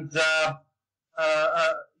 and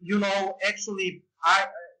actually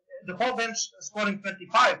the whole bench scoring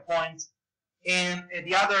 25 points, and at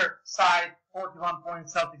the other side 41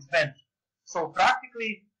 points Celtics bench. So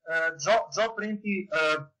practically Joe Prunty,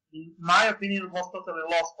 in my opinion, was totally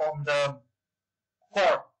lost on the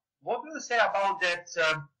court. What do you say about that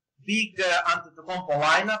big Antetokounmpo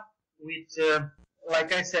lineup with,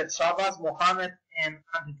 like I said, Shabazz, Muhammad, and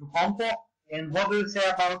Antetokounmpo? And what do you say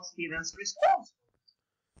about Stevens' response?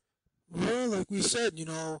 Well, like we said,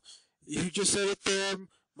 you just said it there.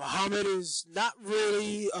 Muhammad is not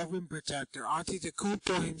really a rim protector.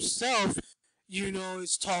 Antetokounmpo himself,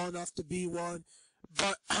 is tall enough to be one,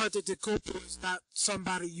 but Antetokounmpo is not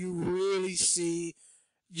somebody you really see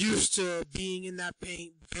used to being in that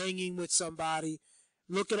paint, banging with somebody.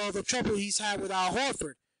 Look at all the trouble he's had with Al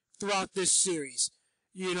Horford throughout this series.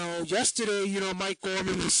 Yesterday, Mike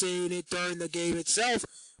Gorman was saying it during the game itself,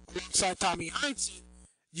 alongside Tommy Heinsohn.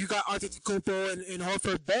 You got Antetokounmpo and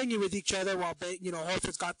Horford banging with each other while,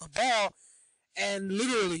 Horford's got the ball. And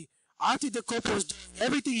literally, Antetokounmpo is doing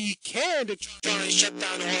everything he can to try and shut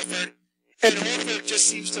down Horford, and Horford just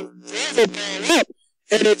seems to throw the ball up,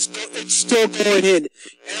 and it's still going in.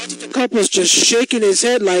 And Antetokounmpo is just shaking his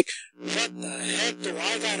head like, what the heck do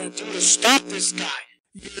I gotta do to stop this guy?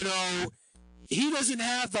 You know, he doesn't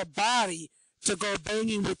have the body to go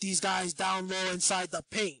banging with these guys down low inside the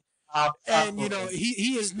paint. And, you know,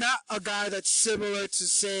 he is not a guy that's similar to,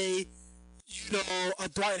 say, you know, a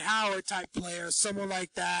Dwight Howard type player, someone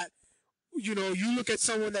like that. You know, you look at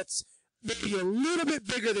someone that's maybe a little bit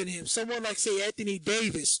bigger than him, someone like, say, Anthony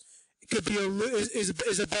Davis could be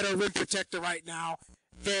is a better rim protector right now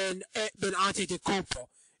than Antetokounmpo.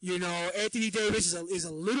 You know, Anthony Davis is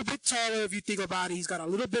a little bit taller if you think about it. He's got a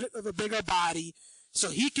little bit of a bigger body, so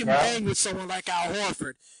he can bang with someone like Al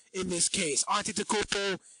Horford in this case.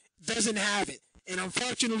 Antetokounmpo doesn't have it. And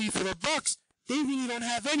unfortunately for the Bucks, they really don't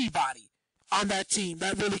have anybody on that team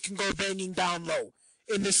that really can go banging down low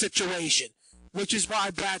in this situation. Which is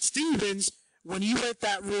why Brad Stevens, when he went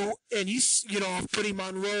that route and he's, you know, putting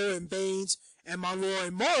Monroe and Baines and Monroe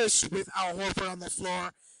and Morris with Al Horford on the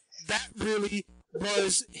floor, that really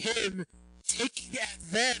was him taking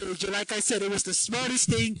advantage. And like I said, it was the smartest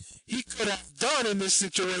thing he could have done in this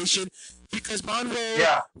situation because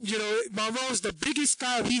Monroe, you know, Monroe is the biggest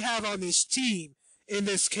guy we have on this team in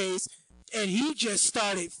this case, and he just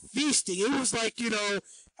started feasting. It was like, you know,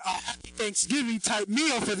 a happy Thanksgiving type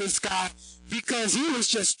meal for this guy because he was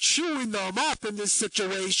just chewing them up in this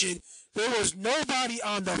situation. There was nobody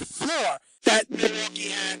on the floor that Milwaukee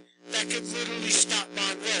had that could literally stop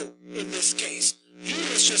Monroe in this case. He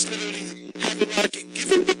was just literally having Larkin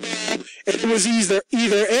give him the ball, and it was either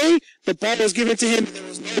A, the ball was given to him and there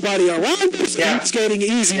was nobody around him, so he was getting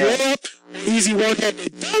easy layup, or easy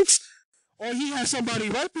one-handed dunks, or he had somebody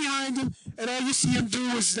right behind him, and all you see him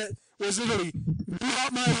do was literally move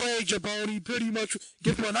out my way, Jaboni, pretty much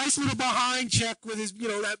give him a nice little behind check with his, you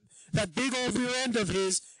know, that big old rear end of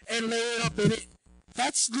his, and lay it up in it.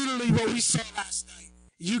 That's literally what we saw last night.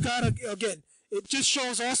 You gotta, again, it just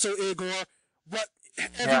shows also, Igor, what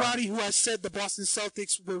everybody who has said the Boston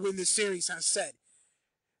Celtics will win this series has said.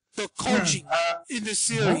 The coaching in the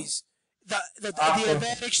series, the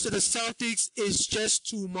advantage to the Celtics is just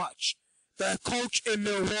too much. The coach in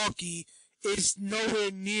Milwaukee is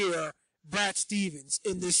nowhere near Brad Stevens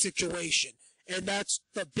in this situation. And that's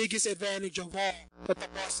the biggest advantage of all that the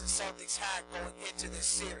Boston Celtics had going into this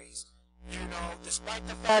series. You know, despite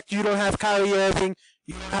the fact you don't have Kyrie Irving,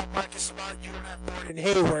 you don't have Marcus Smart, you don't have Gordon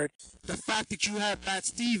Hayward, the fact that you have Brad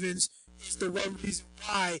Stevens is the one reason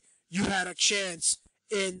why you had a chance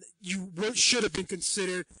and you should have been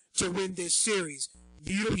considered to win this series.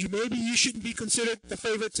 Maybe you shouldn't be considered the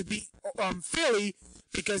favorite to beat Philly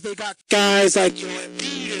because they got guys like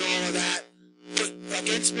Embiid and all of that. But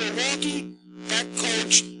against Milwaukee, that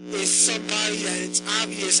coach is somebody that it's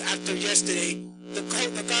obvious after yesterday. The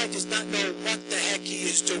guy does not know what the heck he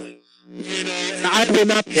is doing. You know, and I will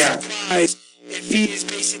not be surprised if he is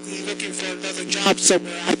basically looking for another job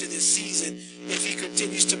somewhere after this season if he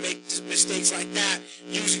continues to make mistakes like that,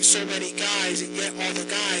 using so many guys, and yet all the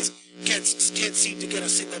guys can't seem to get a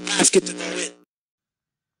single basket to go in.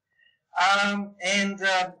 I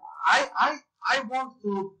want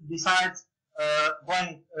to, besides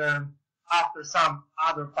going after some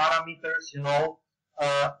other parameters, you know,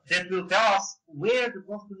 that will tell us where the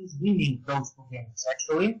Boston is winning those two games,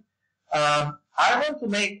 actually. I want to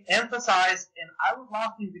emphasize, and I was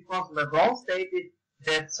laughing because LeBron stated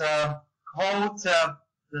that, quote,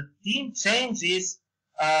 the team changes,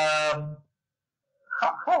 how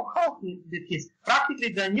did his, practically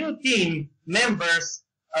the new team members,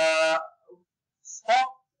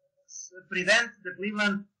 prevent the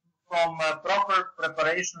Cleveland from proper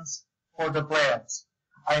preparations for the playoffs.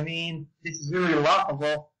 I mean, this is really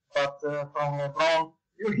laughable, but from LeBron,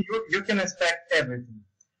 you can expect everything.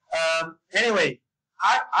 Anyway,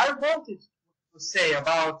 I wanted to say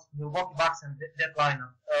about Milwaukee Bucks and that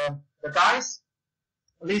lineup. The guys,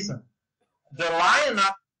 listen, the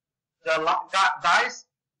lineup, guys,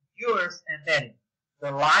 viewers and Eddie, the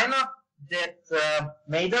lineup that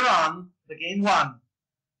made a run, the game one,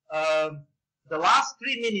 the last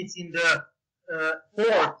 3 minutes in the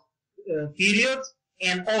fourth period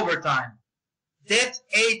and overtime, that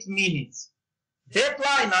 8 minutes, that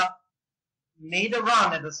lineup made a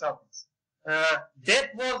run at the Celtics.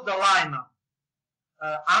 That was the lineup.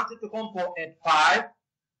 Antetokounmpo at 5,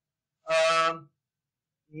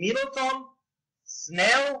 Middleton,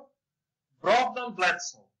 Snell, Brogdon,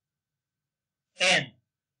 Bledsoe. And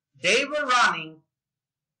they were running,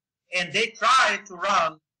 and they tried to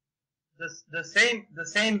run the same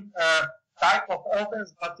type of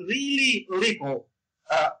offense, but really little.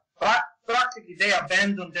 practically they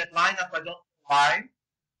abandoned that lineup. I don't know why.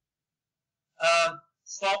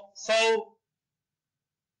 So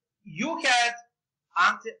you had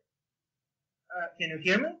can you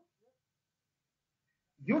hear me?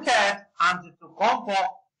 You had Antetokounmpo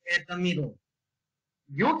at the middle.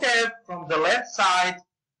 You have from the left side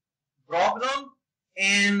Brogdon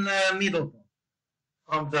and Middleton.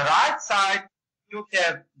 From the right side, you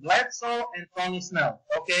have Bledsoe and Tony Snell.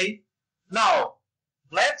 Okay? Now,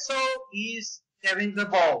 Bledsoe is having the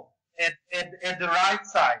ball at the right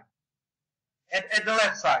side. At the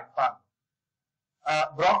left side, pardon.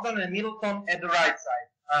 Brogdon and Middleton at the right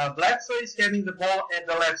side. Bledsoe is having the ball at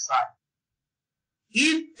the left side.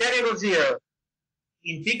 If Terry Rozier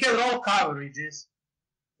in pick and roll coverages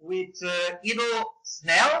with either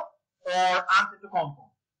Snell or Antetokounmpo,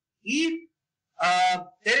 if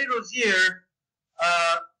Terry Rozier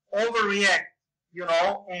overreact,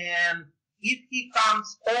 and if he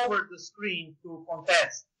comes over the screen to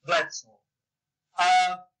contest Bledsoe,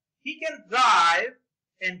 he can drive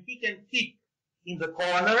and he can kick in the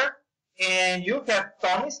corner, and you have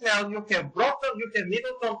Tony Snell, you have Brogdon, you have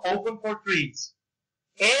Middleton open for threes.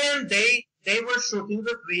 And they were shooting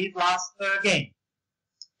the three last game.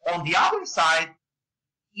 On the other side,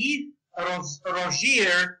 if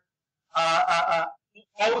Rozier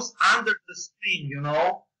goes under the screen,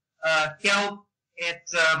 held at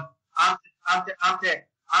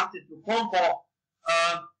Antetokounmpo,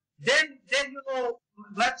 then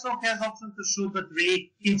Bledsoe has option to shoot the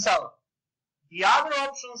three himself. The other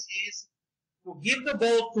options is to give the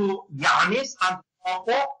ball to Giannis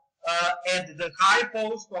Antetokounmpo at the high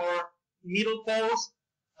post or middle post,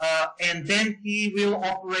 and then he will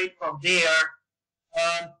operate from there.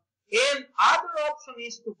 And other option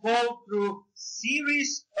is to go through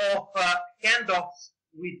series of handoffs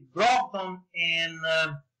with Brogdon and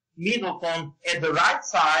Middleton at the right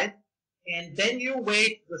side, and then you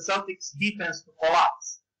wait the Celtics defense to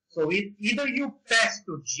collapse. So either you pass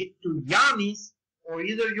to Giannis or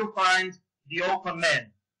either you find the open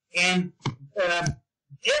man. And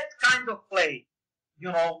that kind of play,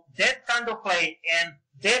 and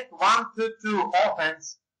that 1-2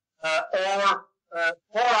 offense, or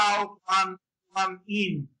 4 out, 1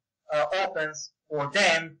 in offense for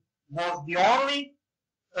them was the only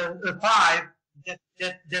 5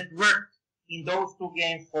 that worked in those 2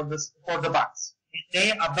 games for the Bucks. And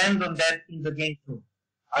they abandoned that in the game 2.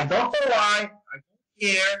 I don't know why. I don't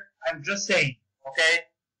care. I'm just saying. Okay.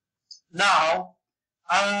 Now,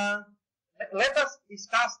 let us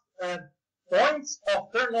discuss points of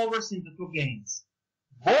turnovers in the 2 games.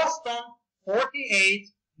 Boston 48,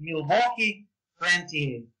 Milwaukee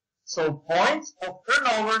 28. So points of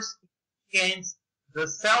turnovers against the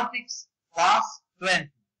Celtics plus 20.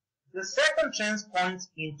 The second chance points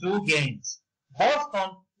in 2 games.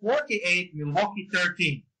 Boston 48, Milwaukee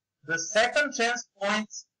 13. The second chance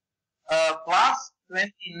points plus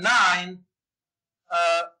 29,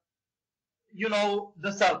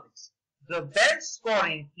 the Celtics. The bench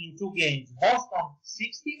scoring in 2 games. Boston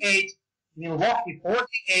 68, Milwaukee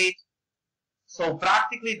 48. So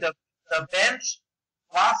practically the bench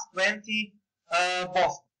plus 20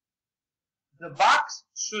 Boston. The Bucks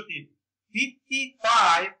shooting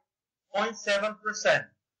 55.7%.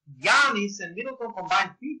 Giannis and Middleton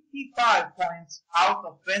combined 55 points out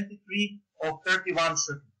of 23 of 31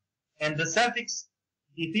 shooting. And the Celtics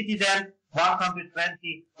defeated them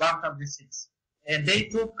 120-106. And they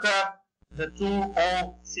took the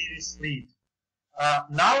 2-0 series lead.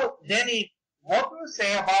 Now, Danny, what do you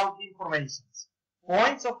say about the informations?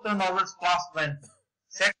 Points of turnovers plus 20.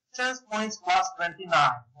 Second chance points plus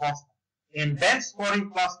 29, Boston. And bench scoring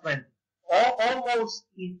plus 20. Almost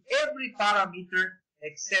in every parameter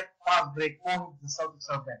except fast break points, the Celtics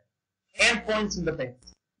are better. And points in the paint.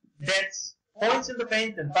 That's points in the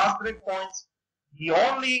paint and fast break points, the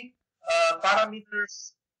only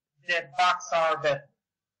parameters that Bucks are better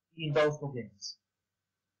in those 2 games.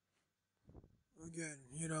 Again,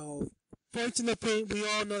 points in the paint, we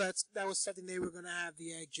all know that was something they were going to have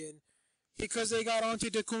the edge in because they got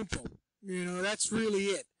Antetokounmpo. That's really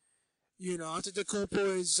it.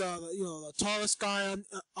 Antetokounmpo is, the tallest guy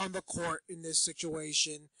on the court in this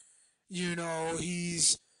situation.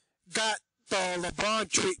 He's got the LeBron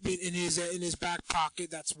treatment in his back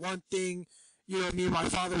pocket. That's one thing. Me and my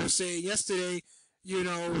father were saying yesterday.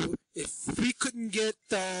 If we couldn't get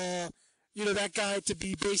that guy to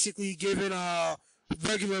be basically given a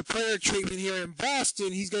regular player treatment here in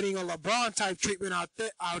Boston, he's getting a LeBron type treatment out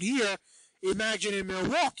here. Imagine in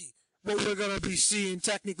Milwaukee what we're going to be seeing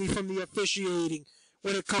technically from the officiating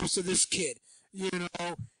when it comes to this kid,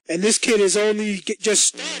 And this kid is only just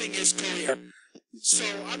starting his career. So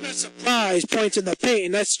I'm not surprised points in the paint,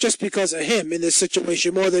 and that's just because of him in this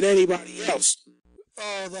situation more than anybody else.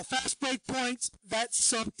 The fast break points, that's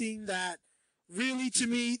something that really, to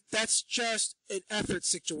me, that's just an effort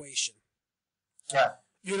situation. Yeah.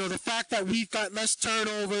 You know, the fact that we've got less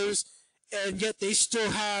turnovers and yet they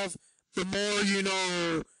still have the more, you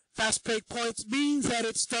know, fast break points means that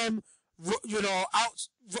it's them, you know,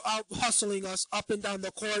 out hustling us up and down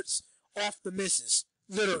the courts off the misses.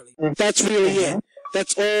 Literally. That's really it.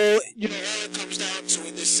 That's all, you know, all it comes down to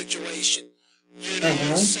in this situation. You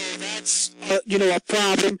know, so that's, you know, a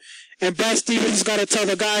problem. And Brad Stevens got to tell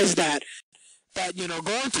the guys that, you know,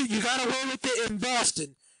 you got to roll with it in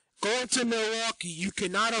Boston. Going to Milwaukee, you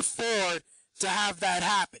cannot afford to have that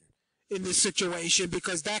happen in this situation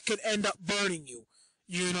because that could end up burning you.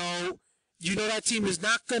 You know that team is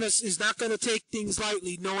not gonna take things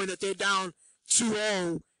lightly, knowing that they're down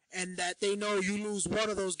 2-0 and that they know you lose one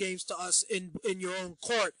of those games to us in your own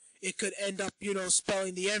court. It could end up, you know,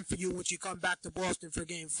 spelling the end for you once you come back to Boston for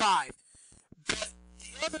Game 5. But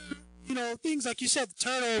the other, you know, things like you said, the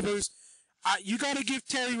turnovers, you got to give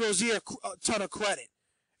Terry Rozier a ton of credit.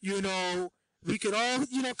 You know, we could all,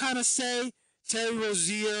 you know, kind of say Terry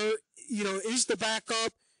Rozier, you know, is the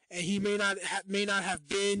backup, and he may not have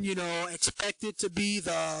been, you know, expected to be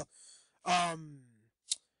the,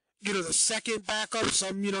 you know, the second backup.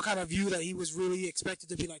 Some, you know, kind of view that he was really expected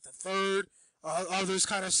to be like the third. Others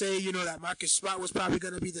kind of say, you know, that Marcus Smart was probably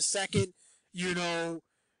going to be the second, you know,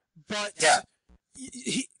 but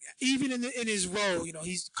he even in his role, you know,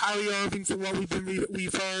 he's Kyrie Irving from what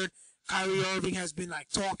we've heard. Kyrie Irving has been like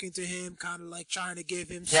talking to him, kind of like trying to give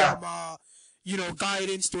him some, you know,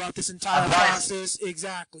 guidance throughout this entire process.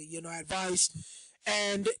 Exactly, you know, advice.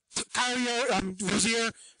 And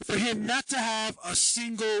Rozier, for him not to have a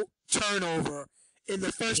single turnover in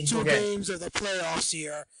the first two games of the playoffs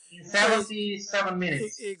here. In 77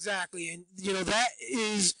 minutes. Exactly, and you know that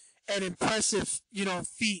is an impressive, you know,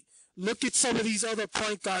 feat. Look at some of these other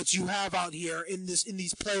point guards you have out here in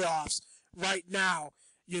these playoffs right now.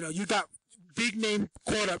 You know, you got big name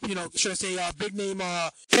big name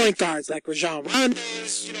point guards like Rajon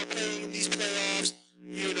Rondo's, you know, playing in these playoffs.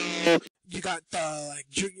 You know, you got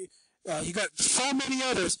you got so many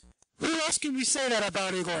others. Who else can we say that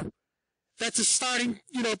about, Igor? That's a starting,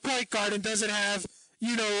 you know, point guard and doesn't have,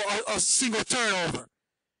 you know, a single turnover.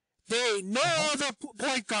 There ain't no other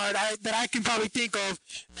point guard that I can probably think of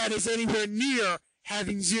that is anywhere near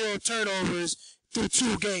having 0 turnovers through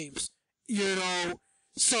 2 games. You know,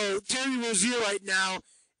 so Terry Rozier right now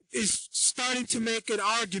is starting to make an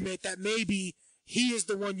argument that maybe he is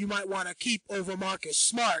the one you might want to keep over Marcus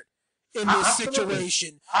Smart in this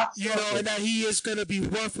situation. You know, and that he is going to be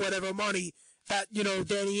worth whatever money that, you know,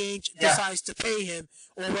 Danny Ainge decides to pay him,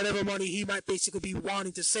 or whatever money he might basically be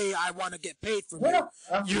wanting to say, I want to get paid from you.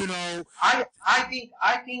 You know, I think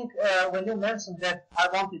when you mentioned that, I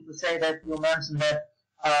wanted to say that you mentioned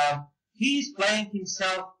that he's playing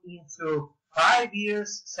himself into 5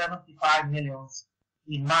 years, 75 millions,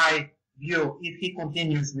 in my view, if he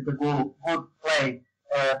continues with the good play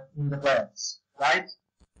in the playoffs, right?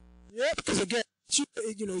 Yeah, because again,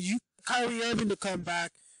 you know, Kyrie Irving to come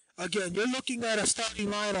back. Again, you're looking at a starting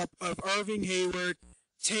lineup of Irving, Hayward,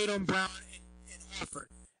 Tatum, Brown, and Horford.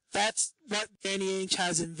 That's what Danny Ainge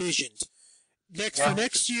has envisioned. For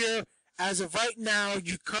next year, as of right now,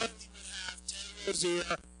 you currently have Terry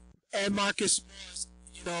Rozier and Marcus Morris.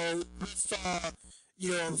 You know, with,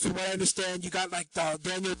 you know, from what I understand, you got like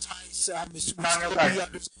Daniel Tice,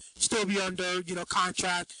 still be under, you know,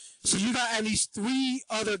 contract. So you got at least 3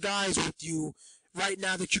 other guys with you right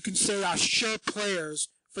now that you can say are sure players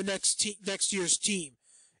for next year's team.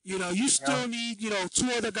 You know, you still need, you know,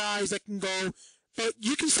 2 other guys that can go. But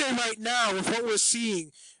you can say right now, with what we're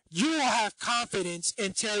seeing, you will have confidence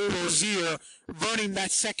in Terry Rozier running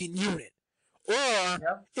that second unit.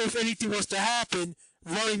 Or, if anything was to happen,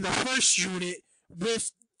 running the first unit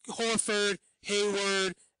with Horford,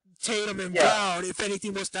 Hayward, Tatum, and Brown, if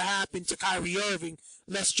anything was to happen to Kyrie Irving,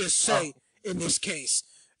 let's just say, in this case.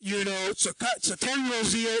 You know, so Terry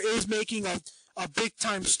Rozier is making a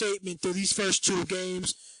big-time statement through these first 2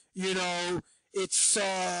 games. You know, it's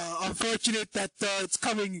unfortunate that it's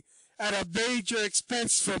coming at a major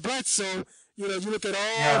expense for Bledsoe. You know, you look at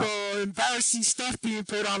all the embarrassing stuff being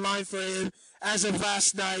put online for him as of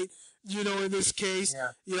last night. You know, in this case,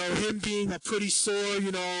 you know, him being a pretty sore,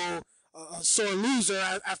 you know, a sore loser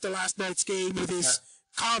after last night's game with his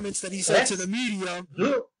comments that he said to the media.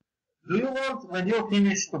 Do you want, when you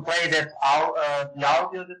finish to play that the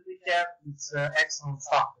audio that we have? It's excellent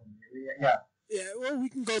stuff. Yeah, well, we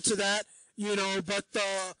can go to that, you know, but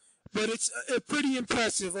but it's pretty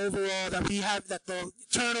impressive overall that the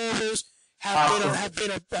turnovers have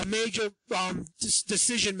been a major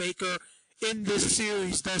decision maker in this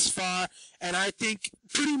series thus far, and I think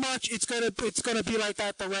pretty much it's gonna be like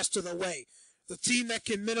that the rest of the way. The team that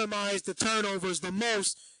can minimize the turnovers the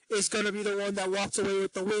most is gonna be the one that walks away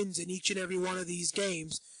with the wins in each and every one of these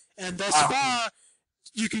games. And thus far,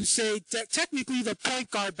 you can say that technically the point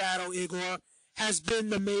guard battle, Igor, has been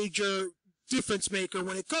the major difference maker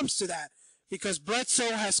when it comes to that, because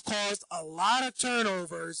Bledsoe has caused a lot of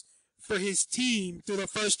turnovers for his team through the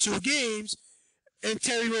first 2 games. And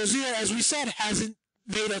Terry Rozier, as we said, hasn't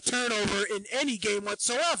made a turnover in any game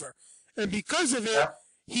whatsoever. And because of it,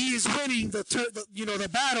 he is winning the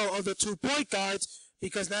battle of the 2 point guards,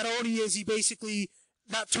 because not only is he basically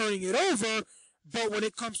not turning it over, but when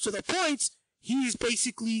it comes to the points, he's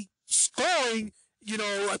basically scoring,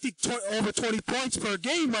 I think over 20 points per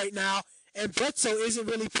game right now, and Bledsoe isn't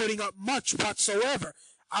really putting up much whatsoever.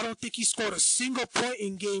 I don't think he scored a single point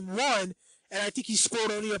in game 1, and I think he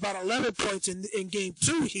scored only about 11 points in game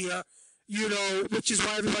 2 here, which is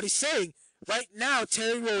why everybody's saying right now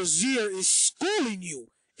Terry Rozier is schooling you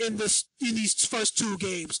in these first 2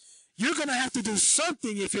 games. You're going to have to do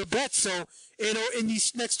something if you're Bledsoe in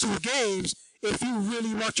these next 2 games if you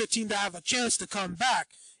really want your team to have a chance to come back.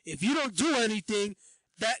 If you don't do anything,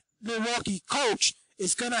 that Milwaukee coach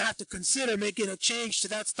is going to have to consider making a change to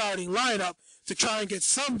that starting lineup to try and get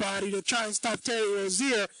somebody to try and stop Terry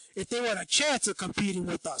Rozier if they want a chance of competing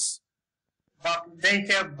with us. But they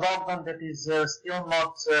have Brogdon that is still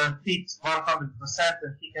not fit 100%,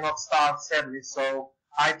 and he cannot start sadly. So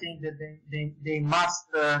I think that they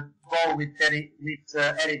must go with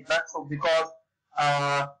Eric Bledsoe, because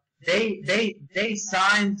they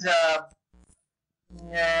signed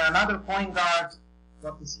another point guard.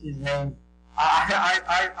 What is his name?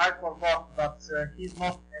 I forgot, but he's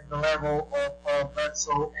not at the level of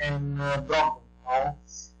Bledsoe and Brogdon.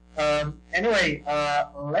 Anyway,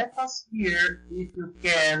 let us hear, if you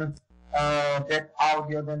can, that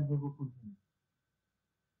audio, then we will continue.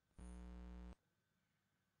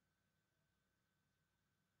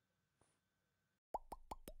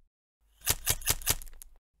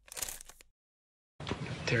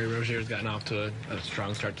 Terry Rozier has gotten off to a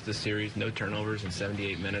strong start to the series. No turnovers in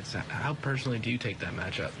 78 minutes. How personally do you take that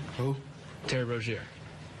matchup? Who? Terry Rozier.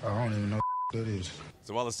 I don't even know who that is.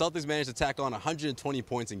 So while the Celtics managed to tack on 120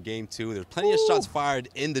 points in Game 2, there's plenty of shots fired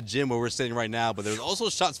in the gym where we're sitting right now, but there's also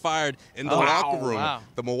shots fired in the locker room,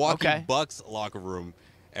 the Milwaukee Bucks locker room.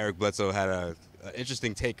 Eric Bledsoe had an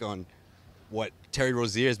interesting take on what Terry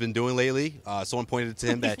Rozier has been doing lately. Someone pointed to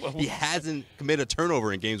him that he hasn't committed a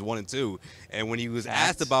turnover in games 1 and 2. And when he was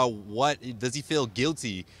asked about does he feel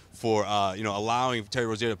guilty for allowing Terry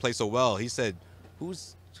Rozier to play so well, he said,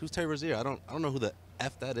 "Who's Terry Rozier? I don't know who the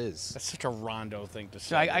F that is." That's such a Rondo thing to say.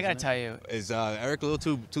 So I gotta tell you, is Eric a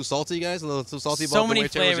little too salty, guys? A little too salty about so the many way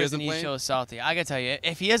Terry Rozier flavors has in been each playing? show is salty. I gotta tell you,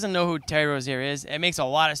 if he doesn't know who Terry Rozier is, it makes a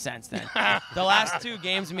lot of sense then. The last 2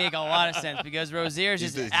 games make a lot of sense because Rozier's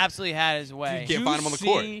just absolutely had his way. You can't find him on the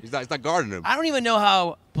court. He's not guarding him. I don't even know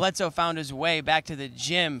how Bledsoe found his way back to the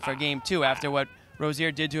gym for Game 2 after what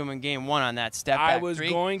Rozier did to him in Game 1 on that step back I was three.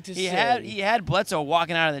 going to he say he had Bledsoe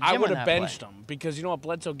walking out of the gym. I would on have that benched play. him because you know what,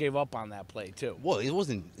 Bledsoe gave up on that play too. Well, it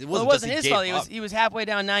wasn't Well, it just wasn't he his gave fault. up. He was halfway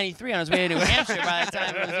down 93 on his way to New Hampshire by the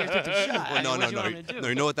time Rozier took the shot. Well, no. No,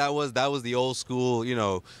 You know what that was? That was the old school,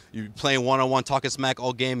 you're playing one-on-one, talking smack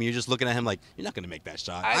all game, and you're just looking at him like, you're not going to make that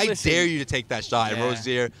shot. I dare you to take that shot. And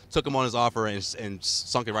Rozier took him on his offer and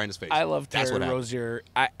sunk it right in his face. I love Terry Rozier.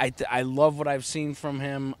 I love what I've seen from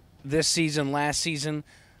him this season, last season,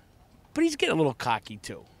 but he's getting a little cocky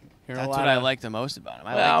too. That's what I like the most about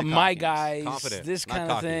him. My guys, confident, this not kind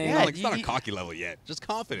cocky. of thing. Yeah, it's not a cocky level yet. Just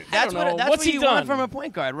confident. That's What's what he you done? want from a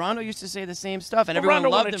point guard. Rondo used to say the same stuff, and everyone Rondo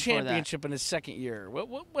loved won him a for that. championship in his second year.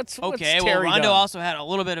 What's Okay, Terry Rondo done? also had a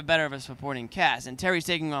little bit better of a supporting cast, and Terry's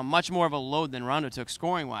taking on much more of a load than Rondo took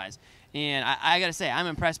scoring-wise. And I got to say, I'm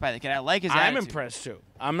impressed by the kid. I like his attitude. I'm impressed too.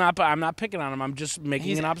 I'm not picking on him. I'm just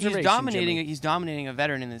making an observation. He's dominating a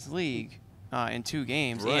veteran in this league in 2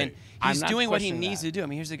 games, and I'm he's not doing what he questioning needs that. to do. I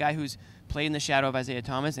mean, here's a guy who's played in the shadow of Isaiah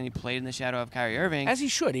Thomas, and he played in the shadow of Kyrie Irving. As he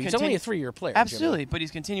should. He's only a 3-year player. Absolutely, Jimmy. but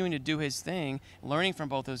he's continuing to do his thing, learning from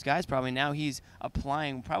both those guys. Probably now he's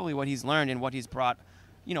applying probably what he's learned and what he's brought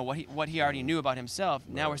what he already knew about himself.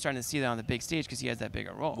 Now we're starting to see that on the big stage because he has that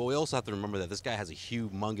bigger role. Well, we also have to remember that this guy has a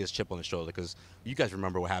humongous chip on his shoulder because you guys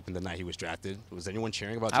remember what happened the night he was drafted. Was anyone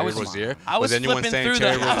cheering about Terry Rozier? Was anyone saying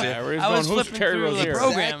Terry Rozier? I was flipping through the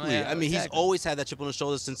program. Exactly. I mean, he's always had that chip on his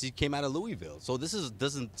shoulder since he came out of Louisville. So this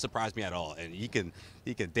doesn't surprise me at all. And he can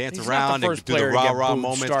dance around and do the rah-rah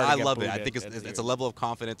moments. I love it. I think it's a level of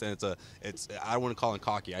confidence, and I wouldn't call him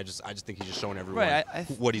cocky. I just think he's just showing everyone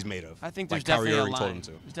what he's made of. I think there's definitely a line.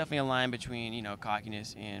 There's definitely a line between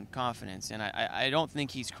cockiness and confidence, and I don't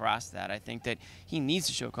think he's crossed that. I think that he needs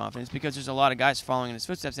to show confidence because there's a lot of guys following in his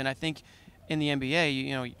footsteps, and I think in the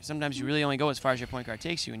NBA, sometimes you really only go as far as your point guard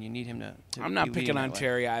takes you, and you need him to I'm not picking on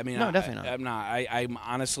Terry. I mean, no, definitely not. I'm not. I'm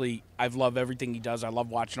honestly, I've loved everything he does. I love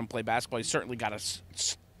watching him play basketball. He's certainly got a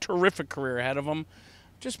terrific career ahead of him.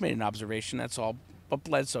 Just made an observation, that's all. But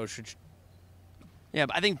Bledsoe should. Yeah,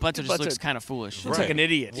 but I think Bledsoe just looks kind of foolish. Looks like an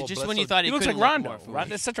idiot. Well, just when you thought he looks like Rondo.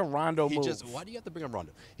 It's such a Rondo move. Why do you have to bring up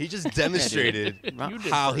Rondo? He just demonstrated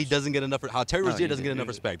how he doesn't get enough. How Terry Rozier doesn't get enough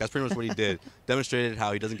respect. That's pretty much what he did. Demonstrated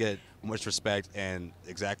how he doesn't get much respect, and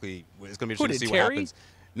exactly it's going to be interesting to see what happens.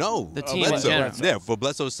 No, the team. Bledsoe. Yeah, what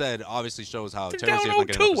Bledsoe said obviously shows how Terry Rozier's not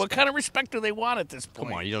getting enough respect. What kind of respect do they want at this point?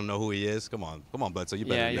 Come on, you don't know who he is. Come on, Bledsoe. You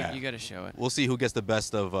better. Yeah, you got to show it. We'll see who gets the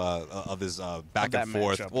best of this back and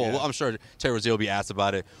forth. Matchup, well, I'm sure Terry Rozier will be asked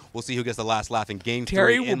about it. We'll see who gets the last laugh in Game 3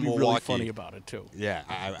 Terry in will be Milwaukee. really funny about it too. Yeah,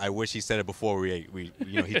 I wish he said it before he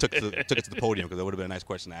took it to the podium because that would have been a nice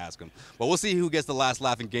question to ask him. But we'll see who gets the last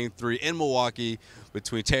laugh in Game 3 in Milwaukee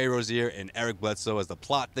between Terry Rozier and Eric Bledsoe as the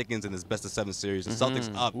plot thickens in this best-of-7 series. The Celtics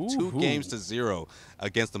up 2-0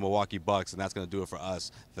 against the Milwaukee Bucks, and that's going to do it for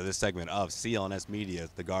us for this segment of CLNS Media,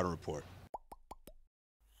 The Garden Report.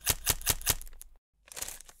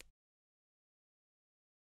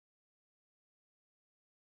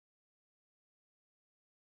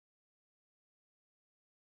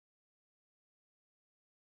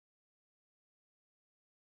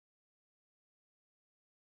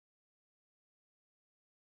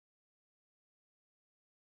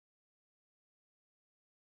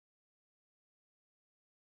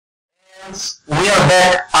 We are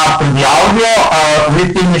back after the audio. We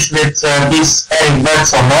finished with this Eric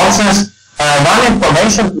Bledsoe nonsense. One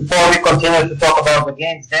information before we continue to talk about the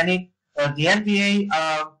games, Danny. The NBA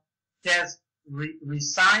has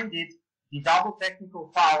resigned the double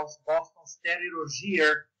technical fouls Boston's Terry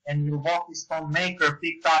Rozier and Milwaukee's Stone Maker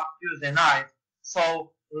picked up Tuesday night.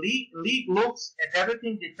 So league looks at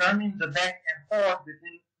everything, determined the back and forth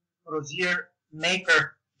between Rozier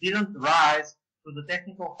Maker didn't rise to the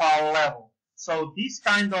technical foul level. So this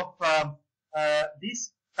kind of idiotic,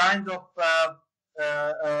 these kinds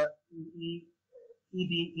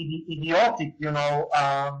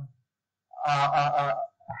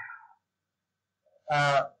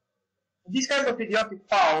of idiotic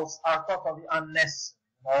fouls are totally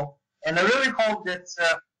unnecessary, And I really hope that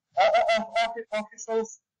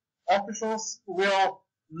officials will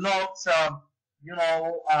not,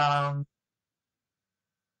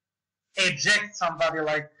 eject somebody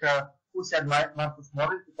like who said Marcus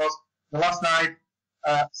Morris, because the last night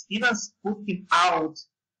Stevens put him out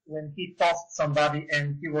when he tossed somebody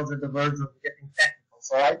and he was at the verge of getting technical.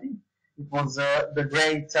 So I think it was the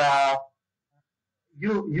great, it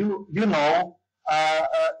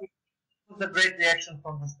was a great reaction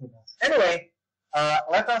from the students. Anyway,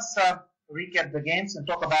 let us recap the games and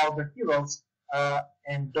talk about the heroes,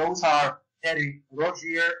 and those are Terry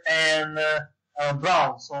Rozier and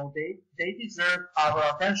Brown, so they deserve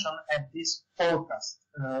our attention at this podcast,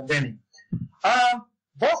 Danny.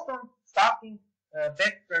 Boston starting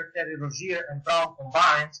backcourt Terry Rozier and Brown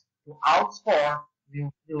combined to outscore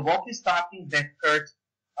Milwaukee starting backcourt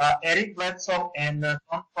Eric Bledsoe and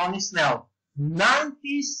Tony Snell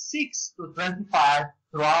 96-25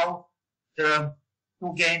 throughout the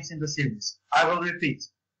 2 games in the series. I will repeat.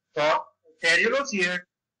 So Terry Rozier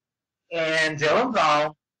and Jaylen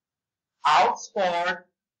Brown outscored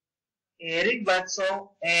Eric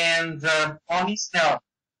Bledsoe and Tony Snell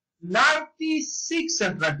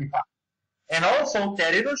 96-25. And also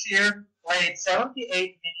Terry Rozier played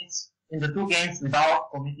 78 minutes in the 2 games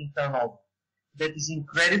without committing turnover. That is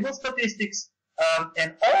incredible statistics.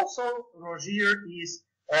 And also Rozier is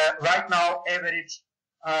right now average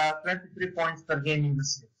 23 points per game in the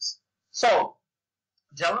series. So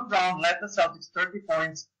Jaylen Brown led the Celtics 30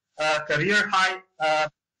 points, career high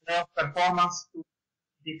playoff performance to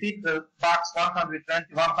defeat the Bucks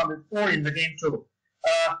 120-104 in the game 2.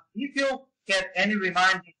 If you get any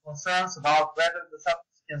reminding concerns about whether the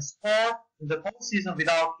Celtics can score in the postseason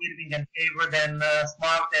without Irving and Hayward and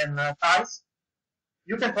Smart and Tice,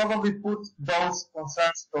 you can probably put those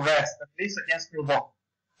concerns to rest, at least against Milwaukee.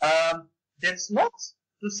 That's not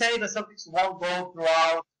to say the Celtics won't go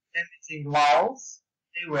throughout damaging lulls.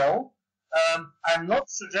 They will. I'm not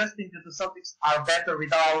suggesting that the Celtics are better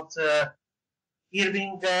without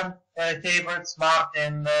Irving, Hayward, Smart,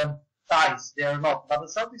 and Tice. They are not. But the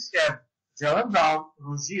Celtics have Jaylen Brown,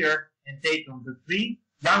 Rozier, and Tatum, the three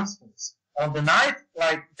youngsters. On the night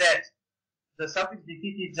like that, the Celtics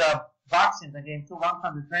defeated the Bucks in the game 2,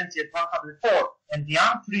 120-104, and the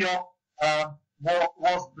young trio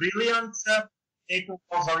was brilliant. Tatum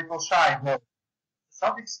was a little shy. The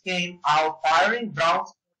Celtics came out firing.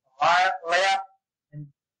 Brown's layup and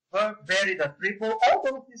buried a triple. All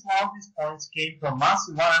of his largest points came from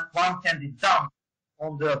massive one-handed dunk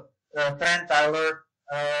on the Trent Tyler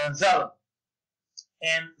Zeller.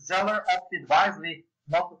 And Zeller opted wisely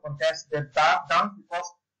not to contest that dunk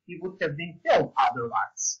because he would have been killed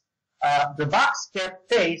otherwise. The Bucks kept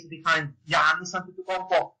pace behind Giannis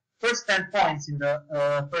Antetokounmpo. First 10 points in the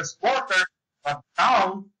first quarter, but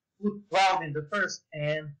Brown put 12 in the first,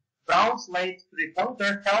 and Brown's late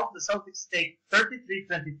three-pointer helped the Celtics take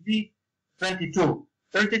 33-22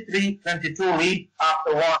 lead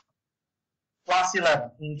after 1 plus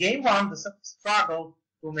 11. In game 1, the Celtics struggled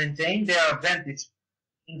to maintain their advantage.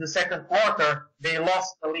 In the second quarter, they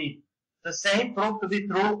lost the lead. The same proved to be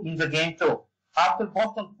true in the game 2. After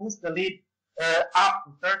Boston pushed the lead up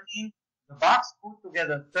to 13, the Bucks put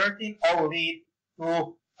together 13-0 lead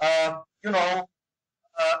to,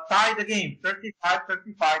 tie the game 35-35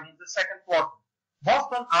 in the second quarter.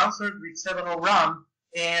 Boston answered with 7-0 run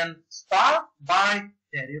and sparked by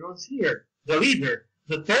Terry Rozier, the leader.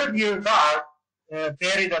 The third-year guard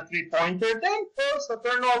buried a three-pointer, then forced a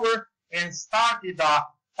turnover and started a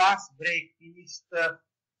fast break finished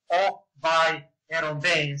off by Aaron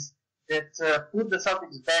Baines that put the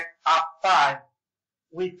Celtics back up 5.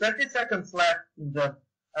 With 30 seconds left in the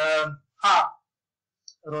half,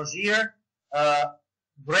 Rozier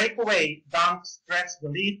breakaway dunk stretched the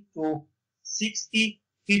lead to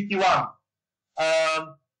 60-51.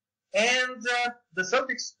 And the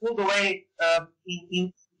Celtics pulled away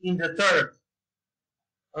in the third.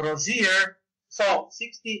 Rozier, so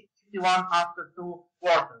 60-51 after 2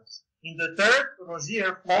 quarters. In the third,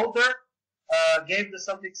 Rozier floater gave the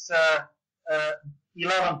Celtics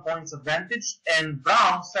 11 points advantage, and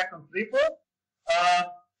Brown's second triple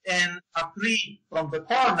and a three from the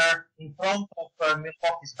corner in front of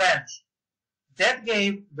Milwaukee's bench. That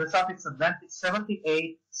gave the Celtics advantage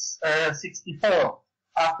 78-64.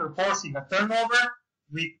 After forcing a turnover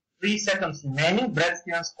with 3 seconds remaining, Brad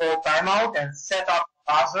Stevens called timeout and set up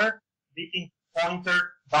a buzzer, beating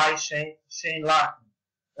pointer by Shane Larkin.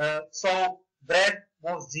 So Brad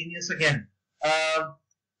was genius again.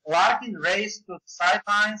 Larkin raced to the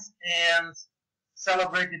sidelines and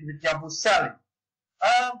celebrated with Yabusele.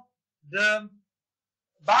 The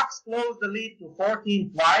Bucks closed the lead to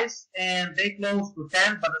 14 twice, and they closed to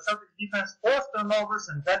 10, but the Celtics defense forced turnovers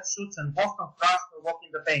and bad shoots, and Boston crushed the walk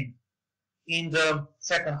in the paint in the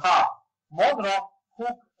second half. Modro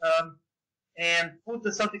hooked and put the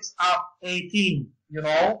Celtics up 18, in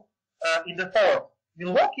the fourth.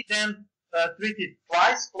 Milwaukee then treated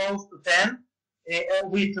twice close to 10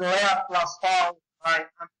 with layup plus foul by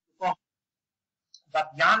Antetokounmpo. But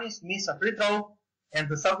Giannis missed a free throw, and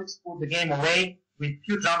the Celtics put the game away with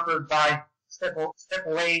few jumpers by step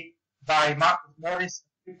away by Marcus Morris,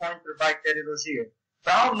 three-pointer by Terry Rozier.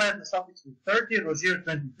 Brown led the Celtics with 30, Rozier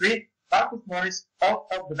 23, Marcus Morris off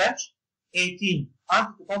the bench 18.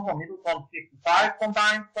 Antetokounmpo, Middleton 55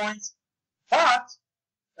 combined points, but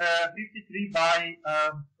 53 by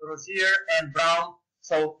Rozier and Brown,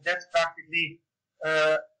 so that's practically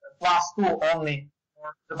 +2 only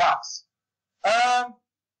for the Bucks.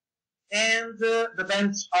 And the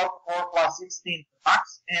bench out for +16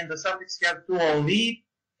 Bucks, and the Celtics have 2-0 lead.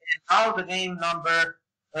 And now the game number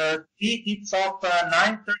 3 kicks off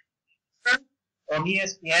 9:30 on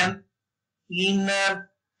ESPN in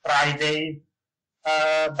Friday.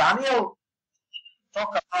 Daniel,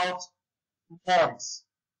 talk about Morris.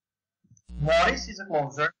 Morris is a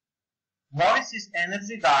closer. Morris is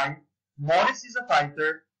energy guy. Morris is a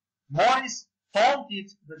fighter. Morris taunted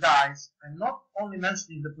the guys. I'm not only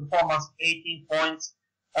mentioning the performance, 18 points,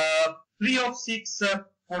 3 of 6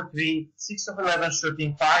 for 3, 6 of 11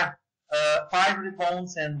 shooting, 5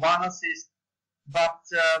 rebounds and 1 assist. But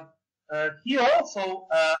he also,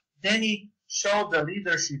 Danny showed the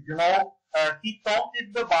leadership, he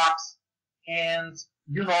taunted the Bucks, and,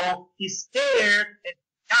 he stared at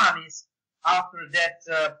Giannis after that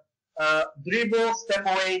dribble, step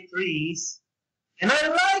away threes, and I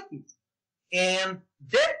like it. And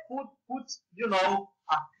that could put, a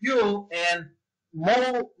fuel and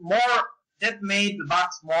more that made the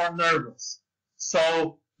Bucks more nervous.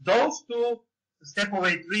 So those two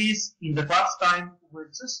step-away threes in the clutch time were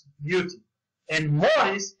just beauty. And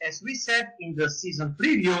Morris, as we said in the season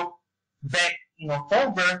preview back in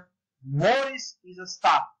October, Morris is a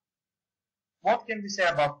star. What can we say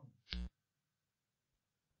about him?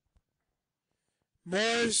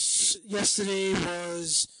 Morris yesterday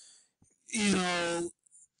was,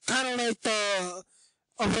 kind of like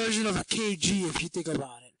a version of a KG if you think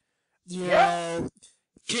about it. You know,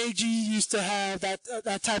 KG used to have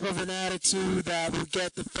that type of an attitude that would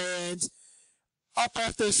get the fans up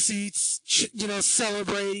off their seats,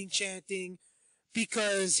 celebrating, chanting,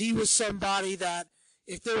 because he was somebody that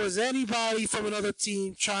if there was anybody from another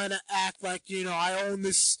team trying to act like, I own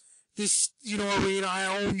this arena, I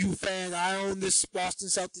own you fans, I own this Boston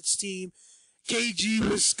Celtics team, KG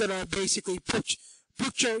was gonna basically put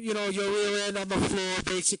your rear end on the floor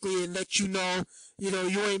basically and let you know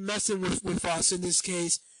you ain't messing with us in this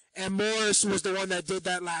case. And Morris was the one that did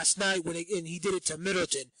that last night and he did it to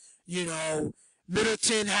Middleton.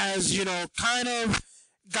 Middleton has, kind of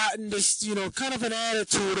gotten this, kind of an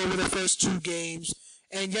attitude over the first two games.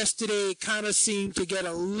 And yesterday kind of seemed to get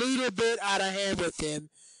a little bit out of hand with him,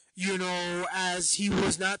 as he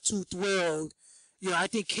was not too thrilled. I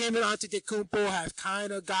think him and Antetokounmpo have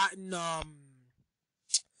kind of gotten a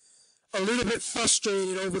little bit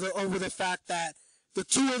frustrated over the fact that the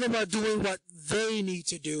two of them are doing what they need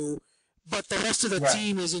to do, but the rest of the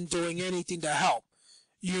team isn't doing anything to help.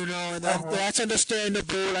 And that's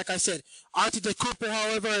understandable. Like I said, Antetokounmpo,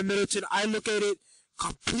 however, and Middleton, I look at it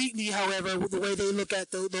completely, however, with the way they look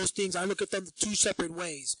at those things, I look at them two separate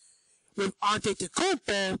ways. With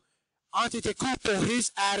Antetokounmpo,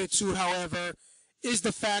 his attitude, however, is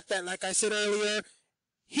the fact that, like I said earlier,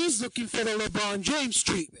 he's looking for the LeBron James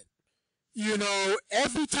treatment.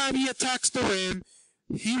 Every time he attacks the rim,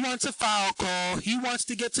 he wants a foul call, he wants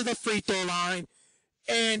to get to the free throw line,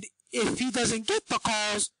 and if he doesn't get the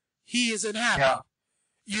calls, he isn't happy.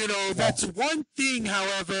 That's one thing,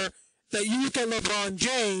 however, that you look at LeBron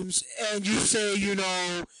James and you say,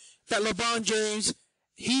 that LeBron James,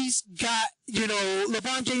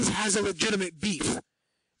 LeBron James has a legitimate beef.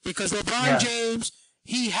 Because LeBron James,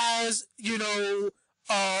 he has, an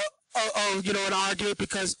argument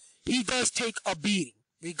because he does take a beating.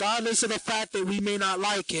 Regardless of the fact that we may not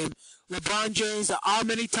like him, LeBron James, how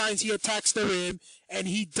many times he attacks the rim, and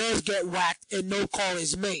he does get whacked and no call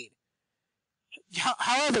is made.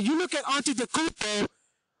 However, you look at Antetokounmpo,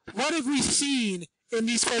 what have we seen in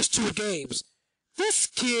these first two games? This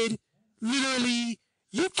kid, literally,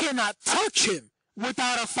 you cannot touch him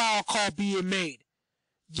without a foul call being made.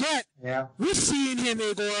 Yet, we're seeing him,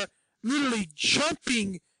 Igor, literally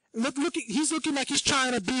jumping. He's looking like he's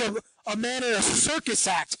trying to be a man in a circus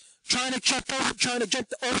act, trying to jump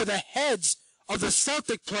over the heads of the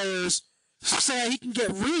Celtic players so that he can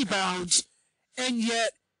get rebounds, and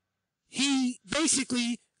yet he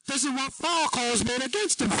basically doesn't want foul calls made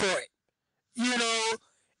against him for it.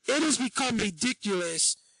 It has become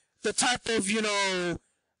ridiculous, the type of, the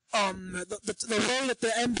way that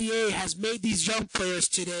the NBA has made these young players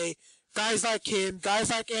today, guys like him, guys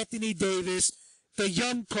like Anthony Davis, the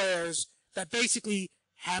young players that basically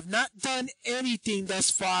have not done anything thus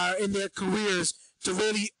far in their careers to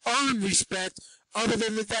really earn respect. Other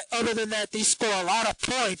than that, they score a lot of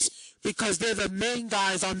points because they're the main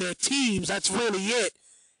guys on their teams. That's really it.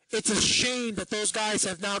 It's a shame that those guys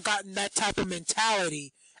have now gotten that type of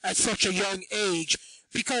mentality at such a young age,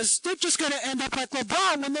 because they're just going to end up like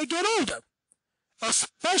LeBron when they get older.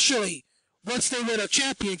 Especially once they win a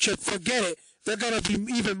championship, forget it. They're going to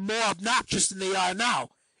be even more obnoxious than they are now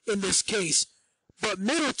in this case. But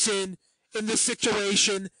Middleton, in this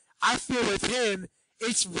situation, I feel with him,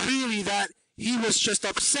 it's really that he was just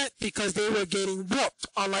upset because they were getting whooped,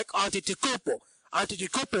 unlike Antetokounmpo.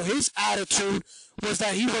 Antetokounmpo, his attitude was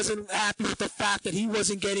that he wasn't happy with the fact that he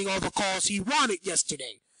wasn't getting all the calls he wanted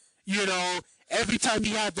yesterday. Every time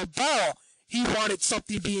he had the ball, he wanted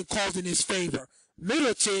something being called in his favor.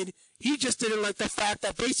 Middleton, he just didn't like the fact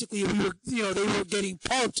that basically they were getting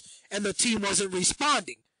punked and the team wasn't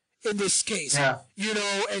responding in this case.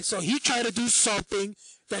 And so he tried to do something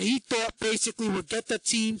that he thought basically would get the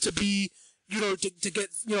team to be, to get,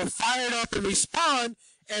 fired up and respond,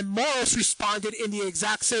 and Morris responded in the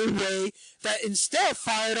exact same way that instead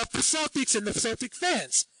fired up the Celtics and the Celtic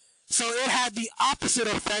fans. So it had the opposite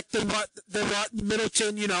effect than what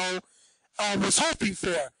Middleton, was hoping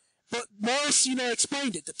for. But Morris,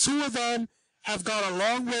 explained it. The two of them have gone a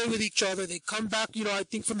long way with each other. They come back, I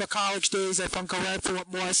think from the college days, if I'm correct from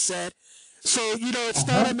what Morris said. So, it's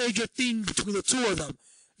not a major thing between the two of them,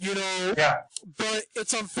 but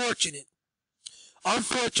it's unfortunate.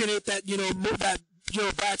 unfortunate that,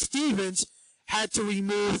 Brad Stevens had to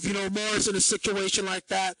remove, Morris in a situation like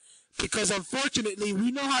that, because unfortunately,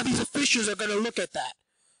 we know how these officials are going to look at that.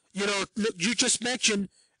 You just mentioned,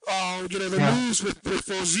 the news with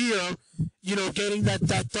Rozier, getting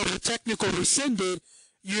that double technical rescinded.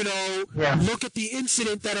 Look at the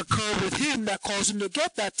incident that occurred with him that caused him to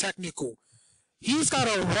get that technical. He's got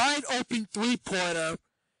a wide open three-pointer,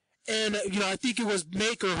 and, I think it was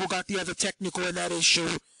Maker who got the other technical in that issue.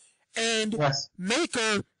 And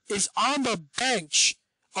Maker is on the bench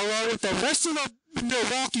along with the rest of the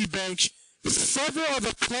Milwaukee bench. Several of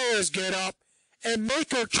the players get up, and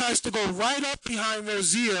Maker tries to go right up behind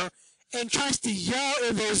Rozier and tries to yell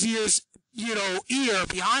in Rozier's, ear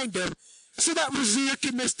behind him so that Rozier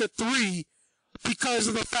can miss the three because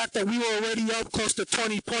of the fact that we were already up close to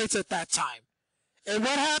 20 points at that time. And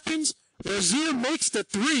what happens? Rozier makes the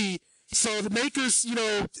three, so the Maker's,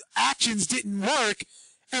 actions didn't work,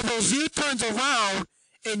 and Rozier turns around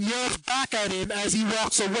and yells back at him as he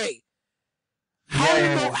walks away.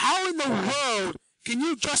 How in the world can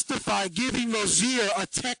you justify giving Rozier a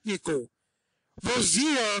technical?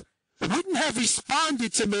 Rozier wouldn't have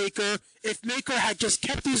responded to Maker if Maker had just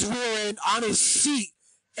kept his rear end on his seat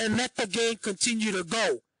and let the game continue to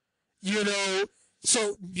go.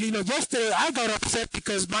 So, yesterday I got upset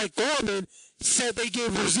because Mike Gorman said they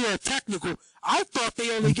gave Rozier a technical. I thought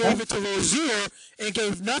they only gave it to Rozier and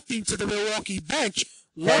gave nothing to the Milwaukee bench.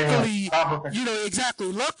 Luckily,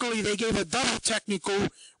 Luckily, they gave a double technical,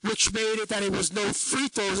 which made it that it was no free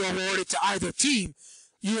throws awarded to either team.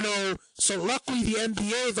 So luckily the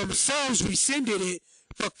NBA themselves rescinded it.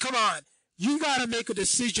 But come on, you got to make a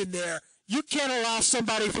decision there. You can't allow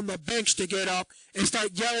somebody from the bench to get up and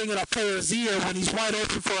start yelling at a player's ear when he's wide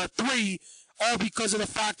open for a three, all because of the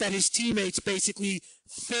fact that his teammates basically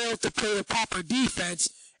failed to play the proper defense,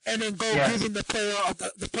 and then giving the player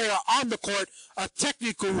on the court a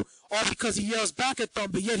technical, all because he yells back at them,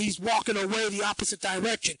 but yet he's walking away the opposite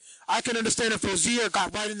direction. I can understand if Rozier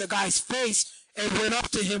got right in the guy's face and went up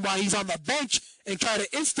to him while he's on the bench and tried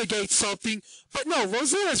to instigate something, but no,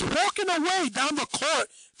 Rozier is walking away down the court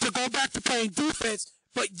to go back to playing defense,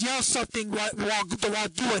 but yell something while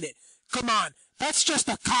doing it. Come on, that's just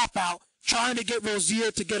a cop-out trying to get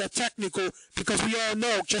Rozier to get a technical, because we all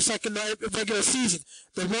know, just like in the regular season,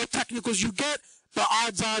 the more technicals you get, the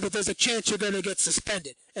odds are that there's a chance you're going to get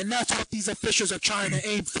suspended. And that's what these officials are trying to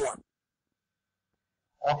aim for.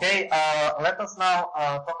 Okay, let us now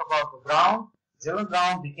talk about the Brown. Jaylen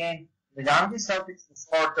Brown became the youngest Celtics to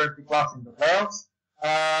score 30 plus in the playoffs.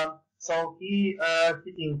 So he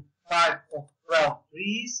hitting 5 of 12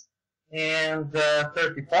 threes and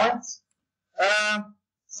 30 points.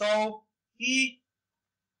 So the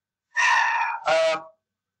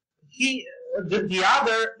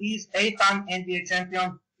other is 8-time NBA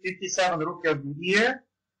champion, 57 Rookie of the Year,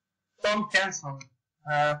 Tom Kenson,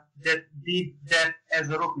 that did that as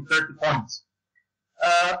a rookie, 30 points.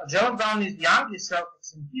 Jaylen Brown is the youngest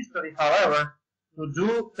Celtics in history, however, to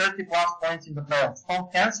do 30 plus points in the playoffs. Tom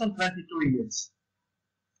Kenson, 22 years,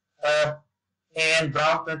 and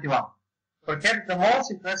Brown, 21. Perhaps the most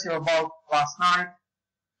impressive about last night,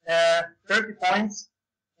 30 points,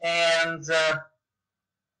 and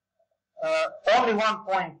only 1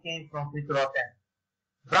 point came from free throw attempt.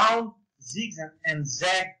 Brown zigs and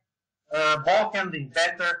zag, ball handling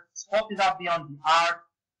better, spotted up beyond the arc,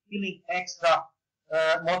 feeling extra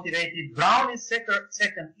motivated. Brown is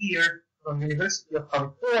second year from University of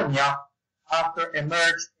California after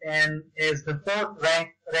emerged and is the 4th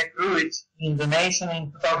ranked recruit in the nation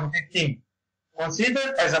in 2015.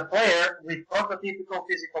 Considered as a player with prototypical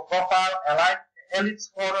physical profile, elite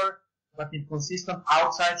scorer, but inconsistent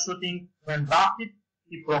outside shooting, when drafted,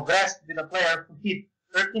 he progressed to be the player who hit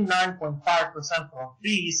 39.5% from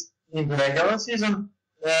threes in the regular season,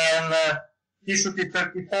 and he shooted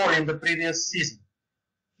 34 in the previous season.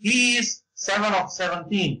 He is 7 of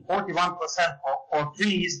 17, 41% for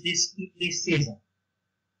threes this season.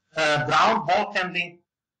 Brown ball handling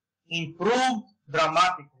improved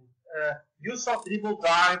dramatically. Use of dribble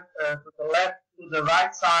drive to the left, to the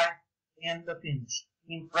right side, and the finish.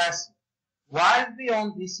 Impressive. While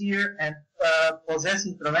beyond this year and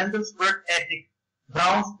possessing tremendous work ethic,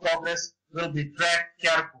 Brown's progress will be tracked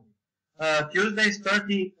carefully. Tuesday's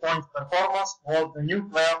 30-point performance was the new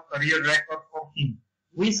playoff career record for him.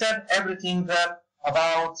 We said everything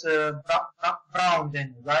about Brown,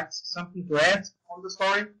 Daniel, right? Something to add on the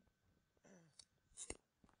story?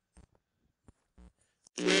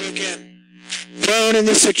 Well, again, Brown in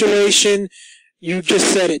this situation, you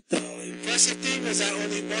just said it. The impressive thing is that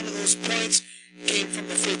only one of those points came from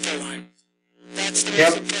the free throw line. That's the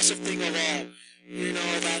most impressive thing of all.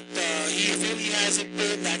 that he really hasn't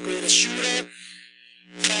been that great a shooter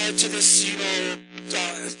prior to this, to the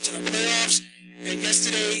playoffs. And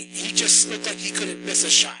yesterday, he just looked like he couldn't miss a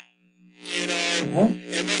shot. And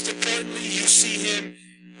most importantly, you see him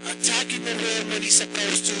attacking the rim when he's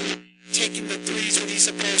supposed to, taking the threes when he's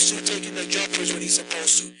supposed to, taking the jumpers when he's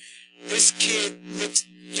supposed to. This kid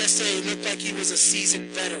yesterday looked like he was a seasoned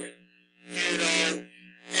veteran,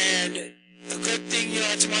 and the good thing,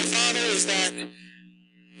 to my father is that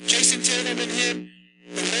Jason Tatum and him,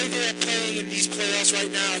 the way they're playing in these playoffs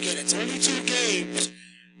right now, again, it's only 2 games,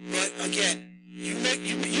 but again, you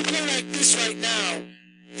play like this right now,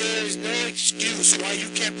 there is no excuse why you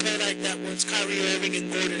can't play like that once Kyrie Irving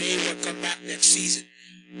and Gordon Hayward come back next season.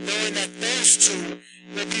 Knowing that those two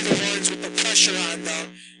will be the ones with the pressure on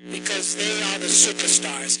them because they are the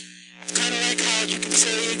superstars. It's kind of like how you can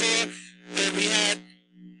say, Igor, when we had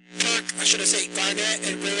Garnett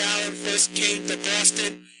and Ray Allen first came to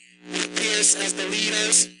Boston with Pierce as the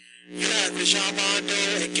leaders. You had Rajon Rondo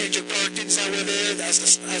and Kendrick Perkins that were there as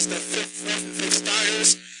the fourth and fifth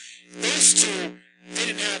starters. Those two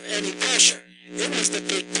didn't have any pressure. It was the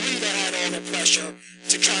big three that had all the pressure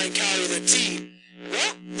to try and carry the team.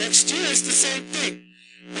 Well, next year it's the same thing.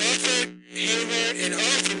 Horford, Hayward, and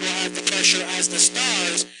Irving will have the pressure as the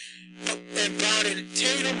stars, and Brown and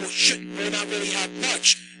Tatum will not really have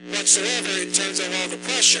much whatsoever in terms of all the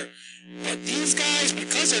pressure. But these guys,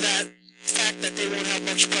 because of that fact that they won't have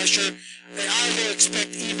much pressure, I will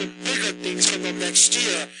expect even bigger things from them next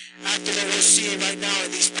year after what we're seeing right now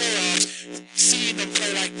in these playoffs, seeing them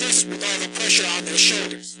play like this with all the pressure on their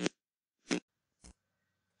shoulders.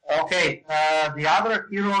 Okay, the other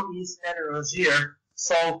hero is Terry Rozier.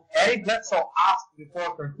 So Eric Bledsoe asked the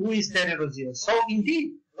reporter, who is Terry Rozier? So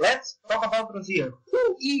indeed, let's talk about Rozier.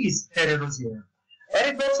 Who is Terry Rozier?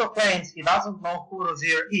 Eric Bledsoe claims he doesn't know who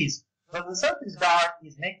Rozier is, but the Celtics guard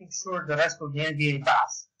is making sure the rest of the NBA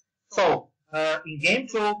does. So, in Game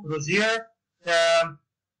 2, Rozier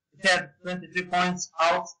had 23 points,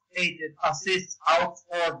 out 8 assists, out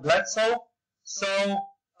for Bledsoe. So,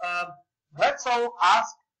 Bledsoe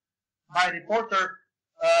asked by reporter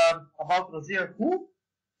about Rozier who,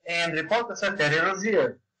 and reporter said Terry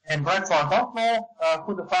Rozier. And Bledsoe, I don't know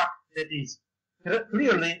who the fuck that is.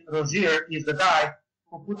 Clearly, Rozier is the guy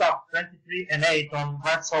who put up 23 and 8 on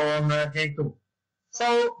Bledsoe on Game 2.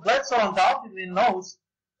 So Bledsoe undoubtedly knows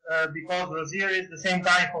because Rozier is the same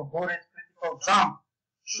guy who voted critical jump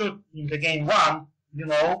shoot in the Game 1,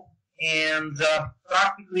 and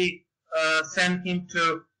practically sent him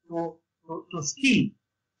to ski.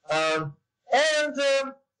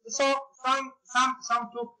 So some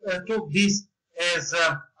took this as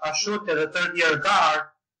a shooter, a third-year guard,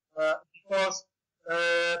 because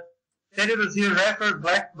Terry Rozier referred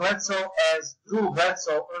Bledsoe as Drew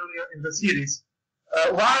Bledsoe earlier in the series.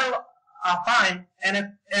 While a fine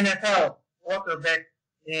NFL quarterback,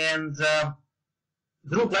 and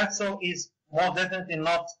Drew Bledsoe is most definitely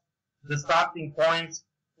not the starting point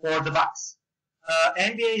for the Bucks.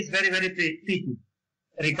 NBA is very, very picky.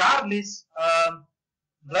 Regardless,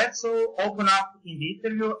 Bledsoe opened up in the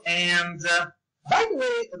interview, and by the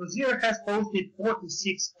way, Rozier has posted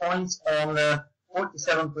 46 points on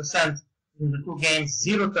 47% in the 2 games,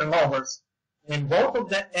 0 turnovers, and both of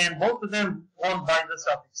them won by the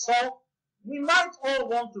Celtics. So we might all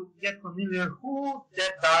want to get familiar who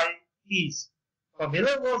that guy is.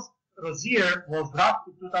 Rozier was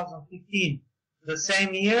drafted 2015. The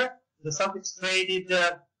same year, the Celtics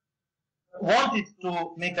wanted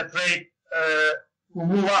to make a trade to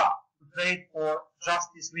move up, to trade for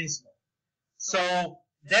Justice Winslow. So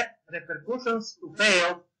that repercussions to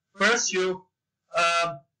failed pursuit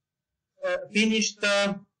finished.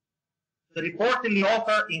 The reportedly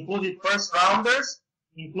offer included first rounders,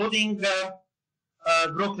 including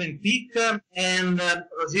Brooklyn pick, and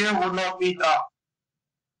Rozier would not be drafted.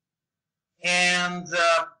 And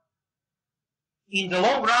in the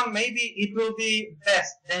long run, maybe it will be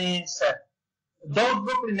best than it said. Those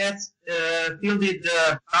Brooklyn Nets fielded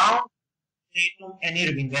Brown, Tatum, and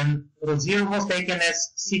Irving, and Rozier was taken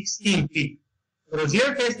as 16th pick.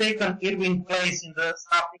 Rozier has taken Irving's place in the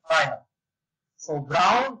starting lineup. So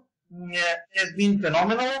Brown has been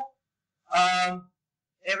phenomenal,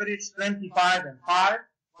 averaged 25 and 5,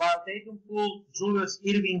 while Tatum pulled Julius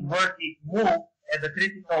Irving vertic move at the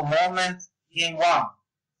critical moment, Game 1.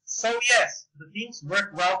 So yes, the things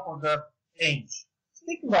worked well for the Ainge.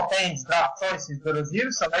 Speaking of Ainge draft choices, the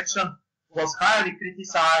Rozier selection was highly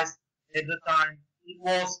criticized at the time. It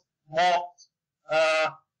was mocked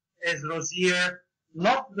as Rozier,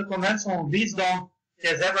 not the conventional wisdom,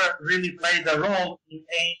 has ever really played a role in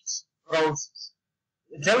Ainge's process.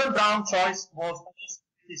 Jaylen Brown choice was also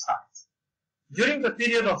criticized. During the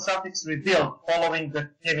period of Celtics rebuild following the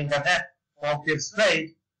Kevin Garnett of first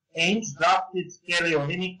trade, Ainge drafted Kelly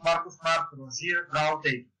Olynyk, Marcus Smart, Rozier, Brown,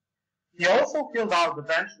 Tatum. He also filled out the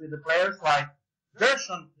bench with the players like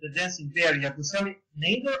Gershon, the Dancing Bear, Yabusele,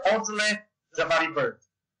 Nader, Ojale, Jabari Bird.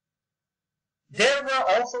 There were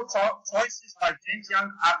also choices like James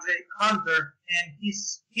Young, RJ Hunter, and he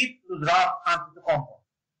skipped to draft Antetokounmpo.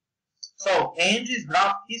 So Ainge's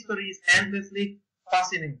draft history is endlessly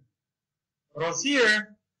fascinating.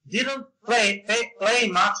 Rozier didn't play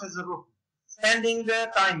much as a rookie. Spending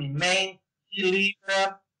time in Maine, he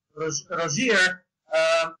led Rozier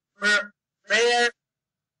player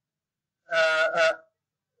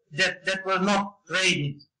that were not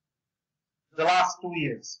traded the last 2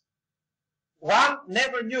 years. One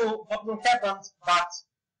never knew what will happen, but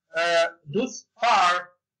thus far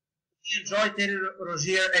he enjoyed Terry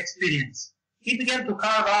Rozier experience. He began to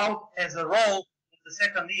carve out as a role in the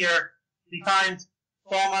second year behind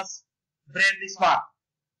Thomas Bradley Smart.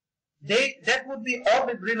 That would be all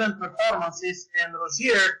the brilliant performances, and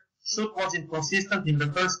Rozier's shoot was inconsistent in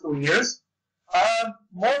the first 2 years.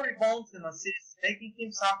 More rebounds and assists, making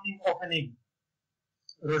him something of an enigma.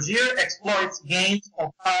 Rozier exploits gains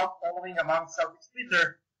of crowd following among Celtics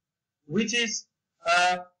Twitter, which is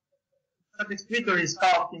Celtics Twitter is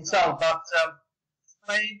called himself, but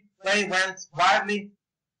play went widely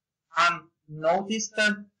unnoticed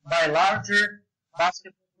by larger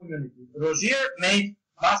basketball community. Rozier made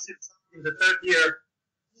massive in the third year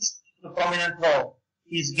to a prominent role.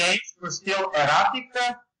 His games were still erratic,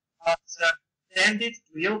 but tended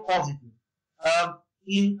to yield positive.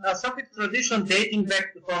 In a Celtic tradition dating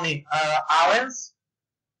back to Tony Allen's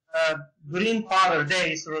Greenfather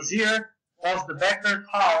days, Rozier was the backyard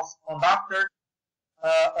house conductor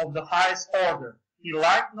of the highest order. He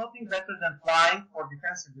liked nothing better than flying for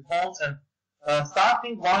defensive rebounds and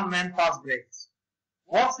starting one-man fast breaks.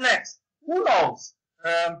 What's next? Who knows?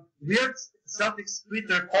 Weird Celtics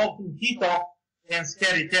Twitter called him Tito and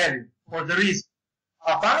Scary Terry for the reason.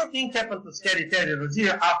 A funny thing happened to Scary Terry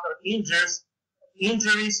Rozier after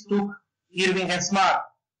injuries took Irving and Smart.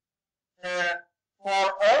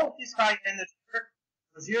 For all his high energy,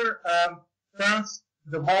 Rozier turns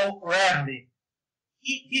the ball rarely.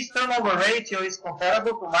 His turnover ratio is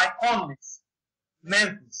comparable to Mike Conley's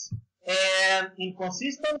Memphis. And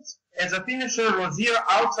inconsistent as a finisher, Rozier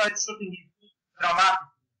outside shooting improved dramatically.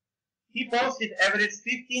 He posted average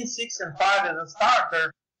 15, 6, and 5 as a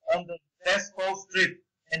starter on the West Coast trip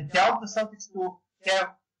and helped the Celtics to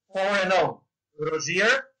have 4-0.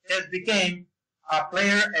 Rozier has become a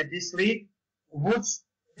player at this league,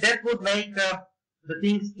 that would make the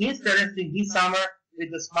things interesting this summer with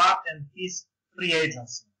the Smart and his free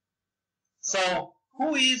agency. So,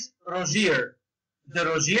 who is Rozier? The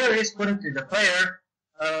Rozier is currently the player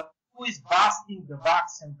who is busting the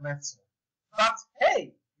Bucks and Bledsoe. But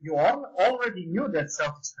hey, you all already knew that,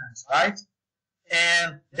 Celtics fans, right?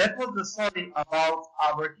 And that was the story about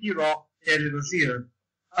our hero, Terry Rozier.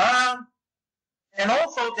 And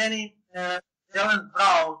also Jaylen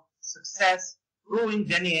Brown success proving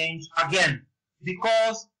Danny Ainge again.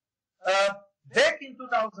 Because back in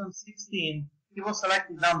 2016, he was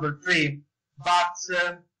selected number 3, but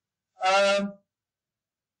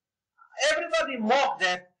everybody mocked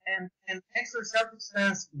that, and extra Celtics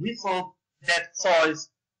fans whistled that choice.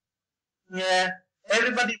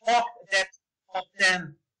 Everybody mocked that top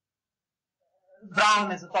 10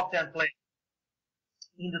 Brown as a top 10 player.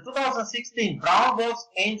 In the 2016, Brown was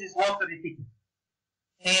Ainge's lottery ticket,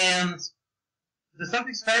 and the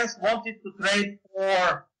Celtics fans wanted to trade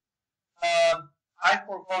for I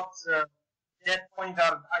forgot that point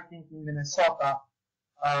guard, I think in Minnesota.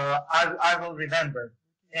 I will remember.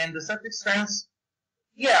 And the Celtics fans,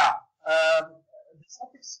 the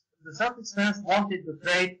Celtics fans wanted to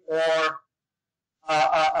trade for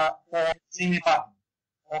Jimmy Butler.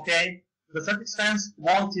 Okay, the Celtics fans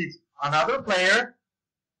wanted another player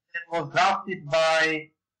that was drafted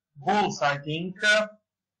by Bulls, I think,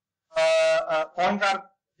 point guard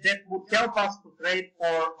that would help us to trade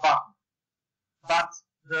for Butler. But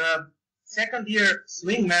the second-year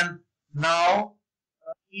swingman now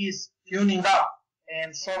is tuning up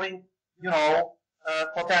and showing,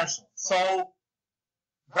 potential. So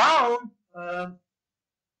Brown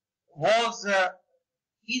was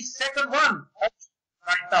his second one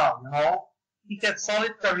right now. He had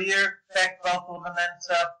solid career, Pac-12 tournament,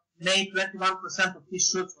 made 21% of his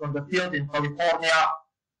shoots from the field in California,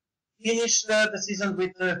 finished the season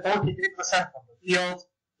with 43% from the field,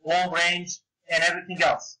 long range, and everything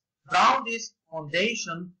else. Brown is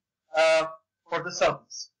foundation for the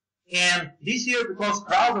Celtics. And this year, because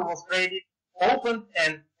Crowder was traded, opened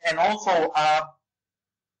and also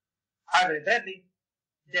Avery Bradley,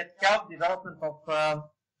 that helped development of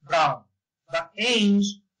Brown. But Ainge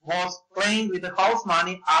was playing with the house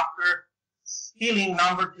money after stealing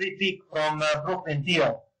number 3 pick from Brooklyn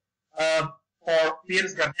deal for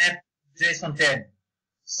Pierce Garnett, Jason Terry.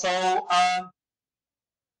 So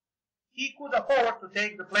he could afford to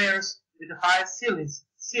take the players with the highest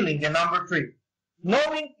ceiling and number 3.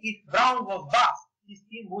 Knowing if Brown was bust, his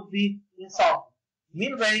team would be insulted.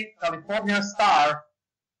 Meanwhile, California star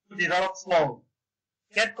developed slowly.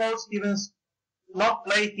 Head coach Stevens not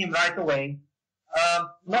play him right away,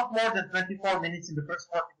 not more than 24 minutes in the first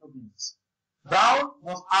 42 minutes. Brown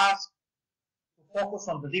was asked to focus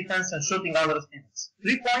on the defense and shooting under the limits.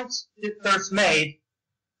 3-pointers made,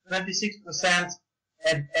 26%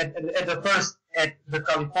 at the first at the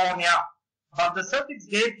California, but the Celtics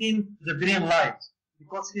gave him the green light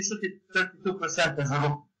because he shot it 32% as a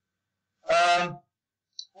rookie.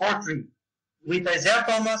 4-3. With Isaiah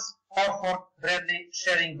Thomas, Horford, Bradley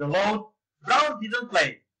sharing the load, Brown didn't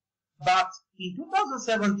play. But in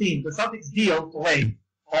 2017, the Celtics deal to Wade,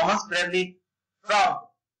 Thomas, Bradley, Brown,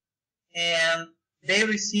 and they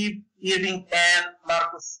received Irving and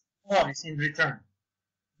Marcus Morris in return.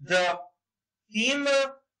 The team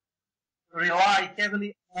relied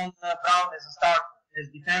heavily on Brown as a starter, as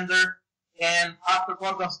defender, and after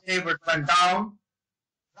Gordon Hayward went down,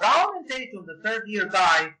 Brown and Tatum, the third-year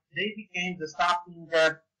guy, they became the starting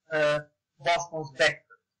Boston's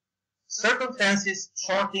backcourt. Circumstances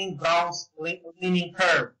shorting Brown's leaning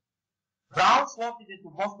curve. Brown slotted into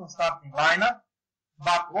Boston's starting lineup,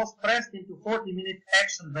 but was pressed into 40-minute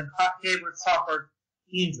action when Hayward suffered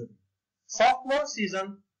injury. Sophomore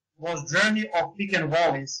season was journey of pick and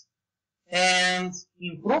volleys, and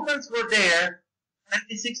improvements were there.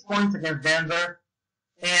 96 points against Denver,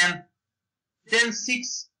 and then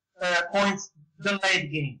 6 points the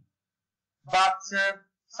late game. But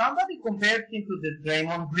somebody compared him to the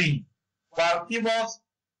Draymond Green. While he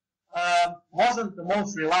wasn't the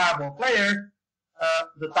most reliable player,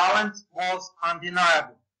 the talent was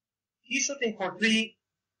undeniable. He's shooting for 3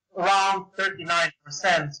 around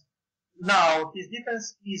 39%. Now, his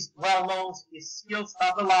defense is well known, his skills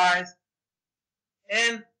stabilized,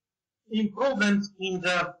 and improvement in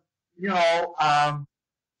the, all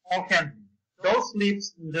handling. Those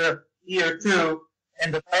leaps in the year 2,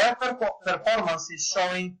 and the player performance is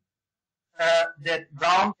showing that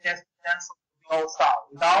Brown has potential to be all-star.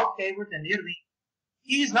 Without Hayward and Irving,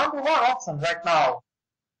 he is number 1 option right now.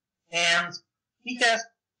 And he has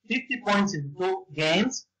 50 points in 2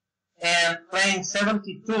 games and playing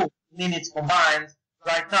 72 minutes combined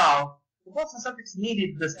right now. The Boston Celtics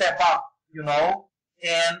needed the step up,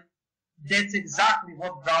 and that's exactly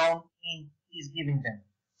what Brown is giving them.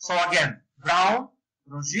 So again, Brown,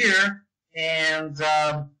 Rozier, and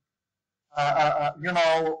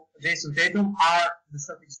Jason Tatum are the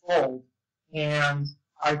Celtics' gold, and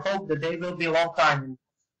I hope that they will be a long time,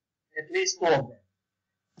 at least 2 of them.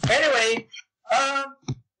 Anyway,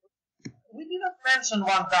 we didn't mention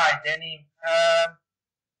one guy, Danny.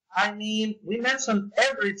 We mentioned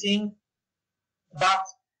everything, but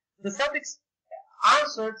the Celtics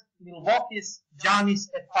answered Milwaukee's Giannis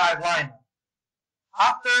at 5 lineup.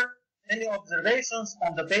 After many observations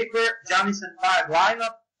on the paper, Giannis at 5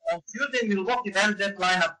 lineup, on Tuesday, Milwaukee ran that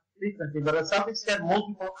lineup frequently, but the Celtics had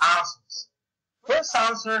multiple answers. First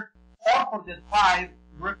answer, Horford at 5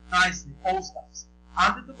 worked nicely, post-ups.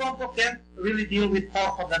 Antetokounmpo can't really deal with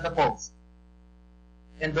Horford at the post.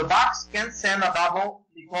 And the Bucks can't send a double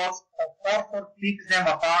because Horford picks them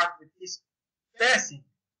apart with his passing.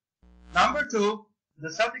 Number 2, the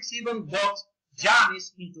Celtics even got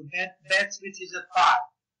Giannis into bad switches at 5.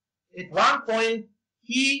 At one point,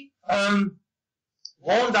 he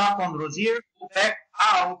wound up on Rozier to back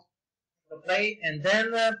out the play and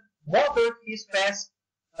then motored his pass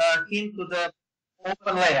him to the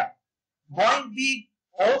open layup. Going big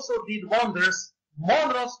also did wonders.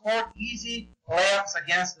 Monroe scored easy layups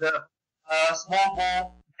against the small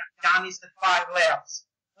ball Giannis at 5 layups.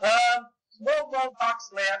 Small ball Bucks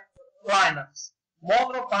lineups.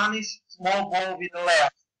 Monroe punished small ball with the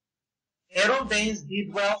layups. Aaron Baines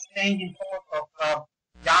did well staying in front of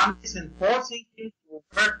Giannis and forcing him to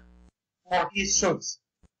work for his shoots.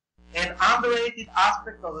 An underrated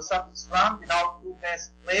aspect of the Celtics run without 2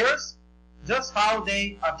 best players, just how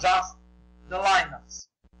they adjust the lineups.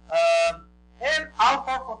 And Al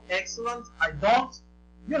Horford excellent. I don't,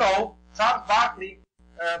 Charles Barkley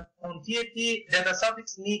on TNT that the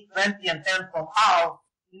Celtics need 20 and 10 from Al.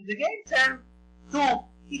 In the game 10-2,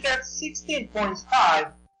 he had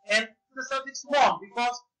 16.5, and the Celtics won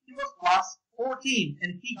because he was plus 14,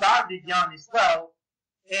 and he guarded Giannis well.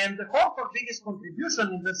 And the Horford's biggest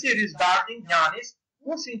contribution in the series guarding Giannis,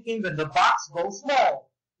 pushing him when the Bucks go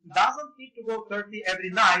small. He doesn't need to go 30 every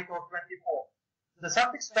night or 24. The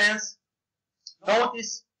Celtics fans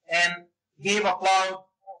noticed and gave applause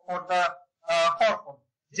for the Horford.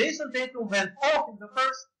 Jason Tatum went off in the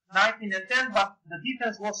first 19 and 10, but the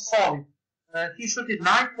defense was solid. He shot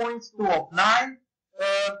 9 points, 2 of 9,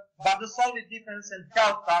 but the solid defense and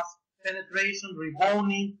helped us. Penetration,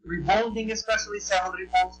 rebounding, especially 7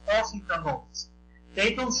 rebounds, forcing turnovers.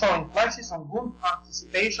 Tatum showing flashes on good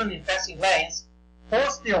anticipation in passing lanes, 4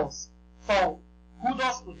 steals. So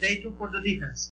kudos to Tatum for the defense.